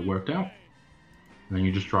time it worked out. And then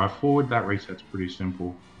you just drive forward, that reset's pretty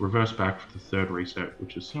simple. Reverse back for the third reset,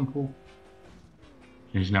 which is simple.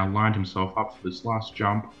 And he's now lined himself up for this last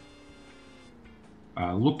jump.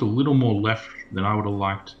 Looked a little more left than I would have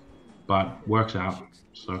liked, but works out.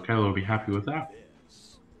 So Caleb will be happy with that.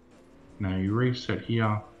 Now you reset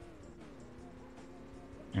here.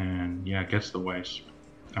 And yeah, gets the waist.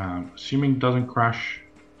 Assuming it doesn't crash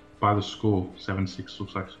by the score, 7-6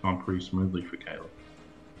 looks like it's gone pretty smoothly for Caleb.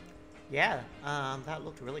 Yeah, that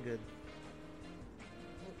looked really good.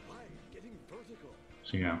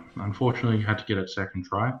 So yeah, unfortunately you had to get it second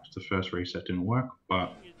try, because the first reset didn't work,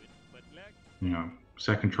 but you know,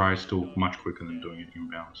 second try is still much quicker than doing it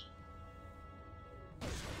inbounds.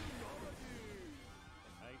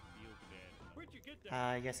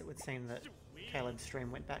 Yes, it would seem that Caleb's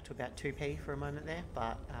stream went back to about 2p for a moment there,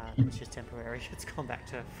 but it was just temporary. It's gone back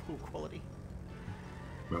to full quality.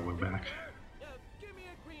 But we're back.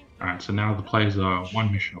 Alright, so now the players are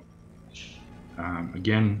one mission up.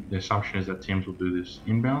 Again, the assumption is that teams will do this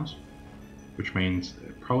inbounds, which means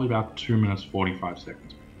probably about 2 minutes 45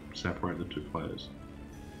 seconds separate the two players.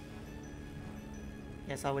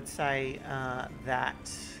 Yes, I would say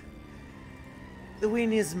that the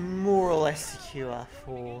win is more or less secure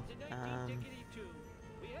for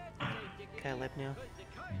Caleb now.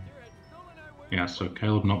 Yeah, so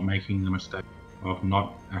Caleb not making the mistake of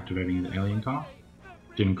not activating the alien car.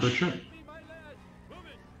 Didn't glitch it.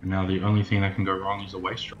 And now the only thing that can go wrong is a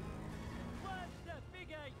waste drop.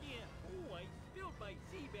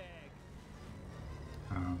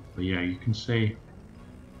 But yeah, you can see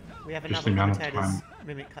We have just another the amount of commentator's time.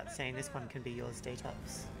 mimic cutscene. This one can be yours,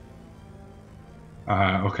 Detox.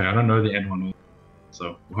 Okay, I don't know the end one,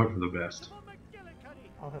 so we'll hope for the best.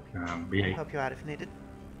 I'll help you. But I'll yeah, help you out if needed.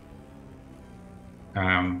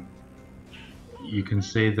 you can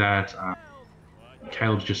see that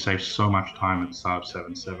Caleb's just saved so much time at Saab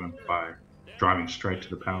 77 by driving straight to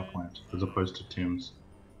the power plant, as opposed to Tim's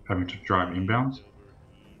having to drive inbounds.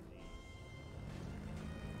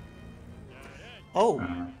 Oh,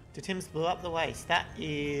 the Tim's blew up the waste. That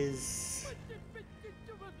is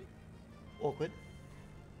awkward.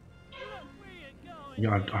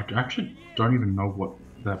 Yeah, I actually don't even know what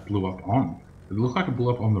that blew up on. It looked like it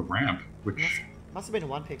blew up on the ramp, which Must have been a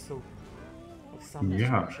 1 pixel of some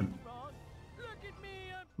yeah, description.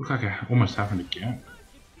 looked like it almost happened again.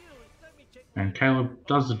 And Caleb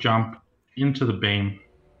does the jump into the beam.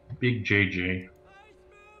 Big GG.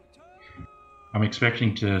 I'm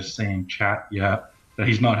expecting to see in chat, yeah, that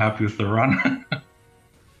he's not happy with the run.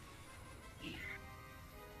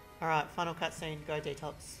 Alright, final cutscene. Go,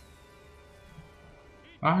 Detox.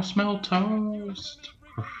 I smell toast.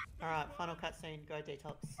 Alright, final cutscene. Go,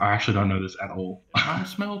 Detox. I actually don't know this at all. I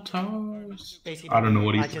smell toast. BTW, I don't know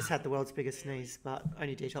what I he's... just had the world's biggest sneeze, but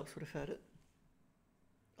only Detox would have heard it.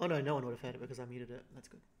 Oh no, no one would have heard it because I muted it. That's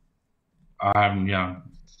good. Yeah,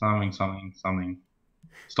 something.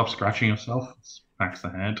 Stop scratching yourself. Smacks the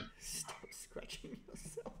hand. Stop scratching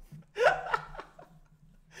yourself.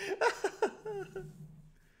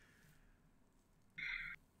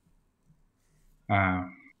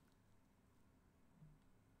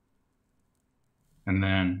 And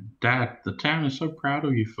then, Dad, the town is so proud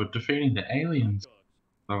of you for defeating the aliens.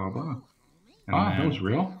 Blah, blah, blah. And that was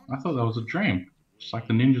real? I thought that was a dream. Just like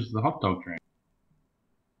the ninjas of the hot dog dream.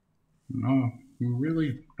 No, you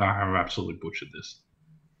really... I have absolutely butchered this.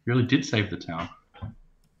 You really did save the town.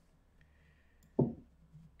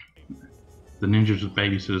 The ninjas with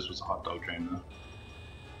babysitters was a hot dog dream,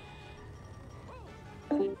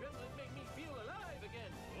 though.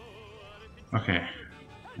 Okay.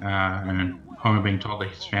 And Homer being told that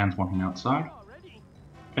his fans want him outside.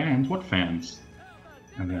 Fans? What fans?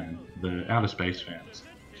 And then the outer space fans.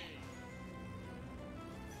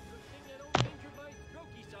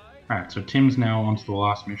 Alright, so Tim's now onto the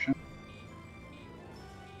last mission.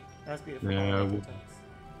 That was beautiful.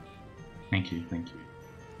 Thank you.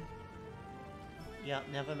 Yep,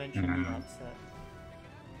 never mention the upset.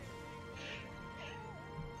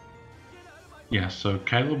 Yeah, so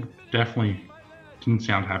Caleb definitely didn't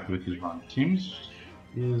sound happy with his run. Tim's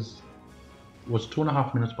was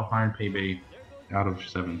 2.5 minutes behind PB out of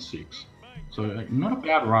 7.6. So not a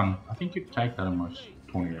bad run. I think you'd take that in most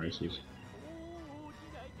 20 races.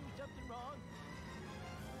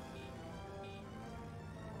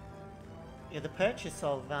 Yeah, the purchase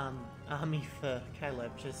of Army for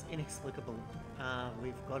Caleb, just inexplicable.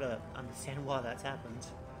 We've got to understand why that's happened.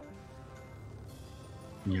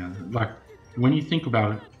 Yeah, like, when you think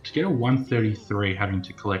about it, to get a 133 having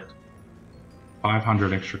to collect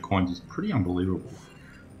 500 extra coins is pretty unbelievable.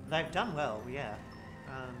 They've done well, yeah,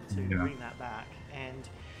 to bring that back. And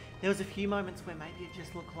there was a few moments where maybe it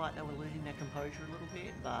just looked like they were losing their composure a little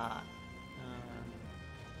bit, but,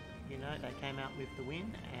 you know, they came out with the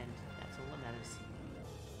win, and that's all that matters.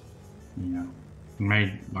 Yeah.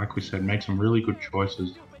 Like we said, made some really good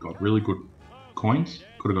choices, got really good coins.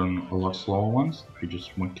 Could have gotten a lot slower ones if he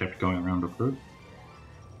just kept going around the group.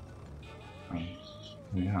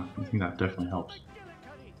 Yeah, I think that definitely helps.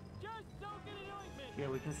 Yeah,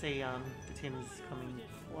 we can see the Tims coming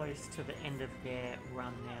close to the end of their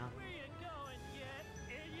run now.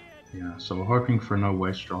 Yeah, so we're hoping for no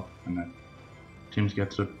waste drop and that Tims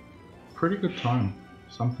gets a pretty good time.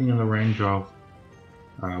 Something in the range of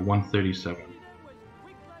 137.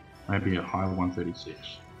 Maybe a high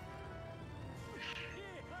 136.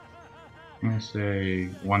 I'm going to say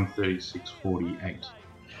 136.48.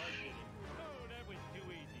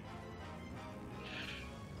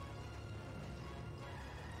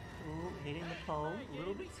 Ooh, hitting the pole, a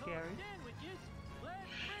little bit scary.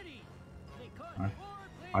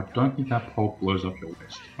 I don't think that pole blows up your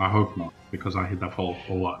waist. I hope not, because I hit that pole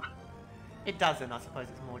a lot. It doesn't, I suppose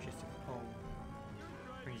it's more just if the pole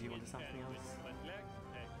brings you onto something else.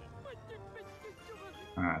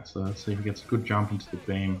 Alright, so let's see if he gets a good jump into the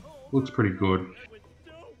beam. Looks pretty good.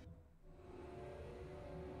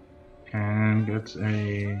 And gets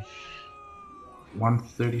a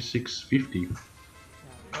 1:36.50.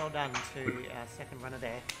 Well done to our second runner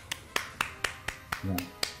there. Yeah.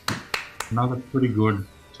 Another pretty good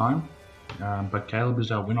time, but Caleb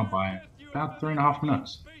is our winner by about 3.5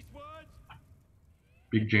 minutes.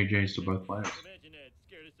 Big JJs to both players.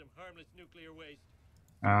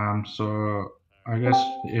 So I guess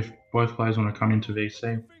if both players want to come into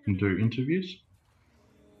VC and do interviews.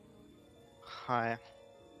 Hi.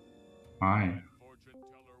 Hi.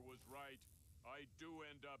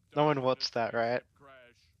 No one watched that, right?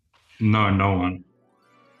 No one.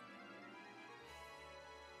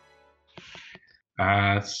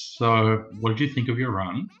 So what did you think of your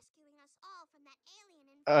run?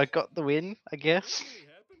 I got the win, I guess.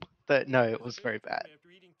 But no, it was very bad.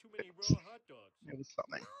 It was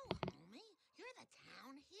something. Oh, homie, you're the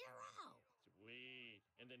town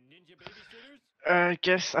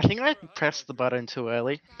hero. I think I pressed the button too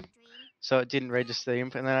early, so it didn't register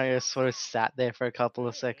him, and then I just sort of sat there for a couple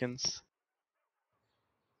of seconds.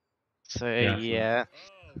 So yeah.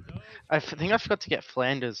 I think I forgot to get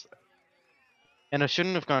Flanders, and I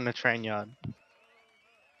shouldn't have gone to train yard.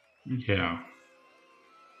 Yeah.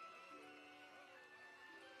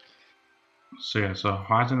 So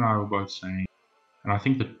Hyde and I were both saying, and I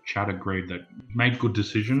think the chat agreed that you made good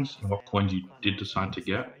decisions in what coins you did decide to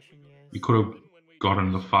get. You could have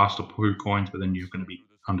gotten the faster poo coins, but then you're going to be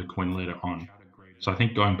under coin later on. So I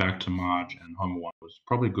think going back to Marge and Homer 1 was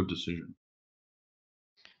probably a good decision.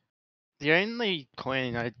 The only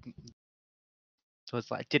coin I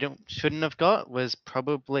shouldn't have got was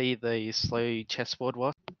probably the slow chessboard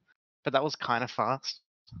walk, but that was kind of fast.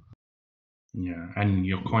 Yeah, and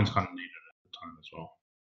your coins kind of needed it at the time as well.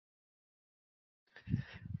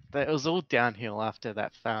 But it was all downhill after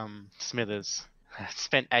that Smithers. I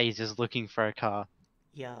spent ages looking for a car.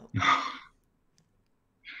 Yeah.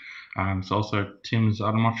 So also, Tim's,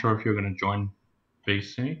 I'm not sure if you're going to join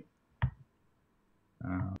VC.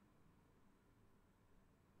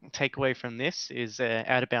 Takeaway from this is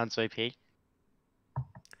out of bounds OP.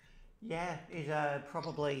 Yeah, it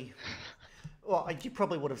probably. Well, you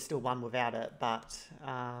probably would have still won without it, but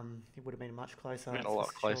it would have been much closer. Been a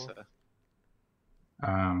lot closer. Sure.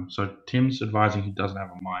 So Tim's advising he doesn't have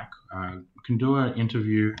a mic. You can do an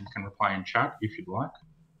interview. You can reply in chat if you'd like.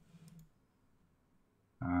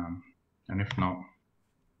 And if not,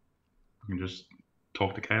 you can just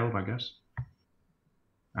talk to Caleb, I guess.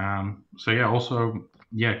 So yeah, also,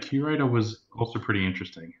 yeah, Curator was also pretty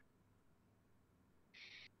interesting.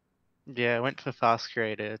 Yeah, I went for fast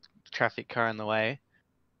creator, traffic car in the way.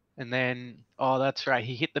 And then, oh, that's right,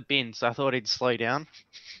 he hit the bin, so I thought he'd slow down.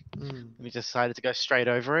 And he decided to go straight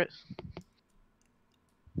over it.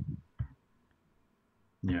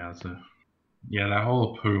 Yeah, that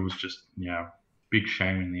whole poo was just, big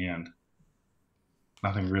shame in the end.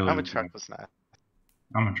 Nothing really. Armored truck was nice.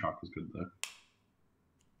 Armored truck was good though.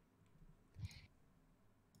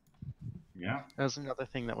 Yeah. That was another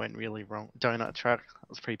thing that went really wrong. Donut truck, that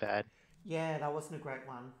was pretty bad. Yeah, that wasn't a great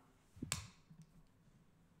one.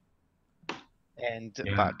 And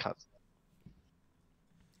Bart cuts.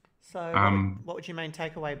 So, what would your main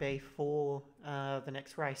takeaway be for the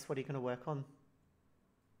next race? What are you going to work on?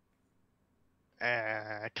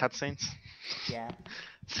 Cutscenes. Yeah.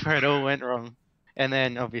 That's where it all went wrong. And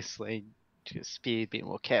then obviously just be a bit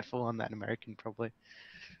more careful on that American probably.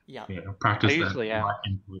 Yeah. Yeah, practice I usually that.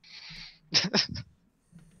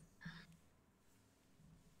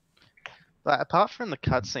 But apart from the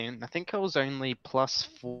cutscene, I think I was only plus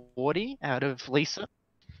 40 out of Lisa.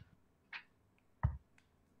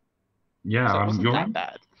 Yeah, so it wasn't that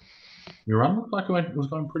bad. Your run looked like it was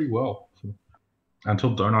going pretty well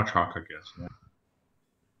until Donut Truck, I guess. Yeah.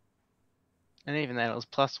 And even then, it was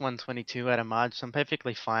plus 122 out of Marge, so I'm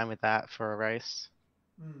perfectly fine with that for a race.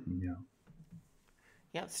 Yeah.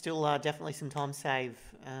 Yeah, still definitely some time save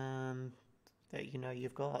that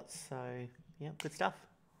you've got. So, yeah, good stuff.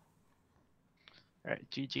 Alright,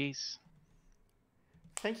 GG's.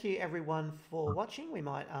 Thank you everyone for watching. We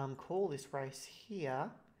might call this race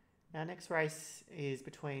here. Our next race is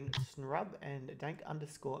between Snrub and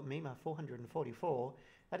Dank_Mima 444.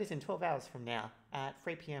 That is in 12 hours from now at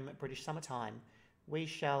 3 p.m. British Summer Time. We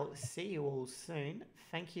shall see you all soon.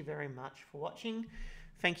 Thank you very much for watching.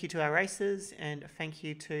 Thank you to our racers and thank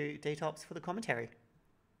you to Detox for the commentary.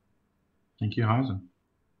 Thank you, Heisen.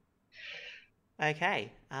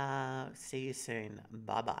 Okay, see you soon.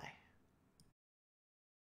 Bye-bye.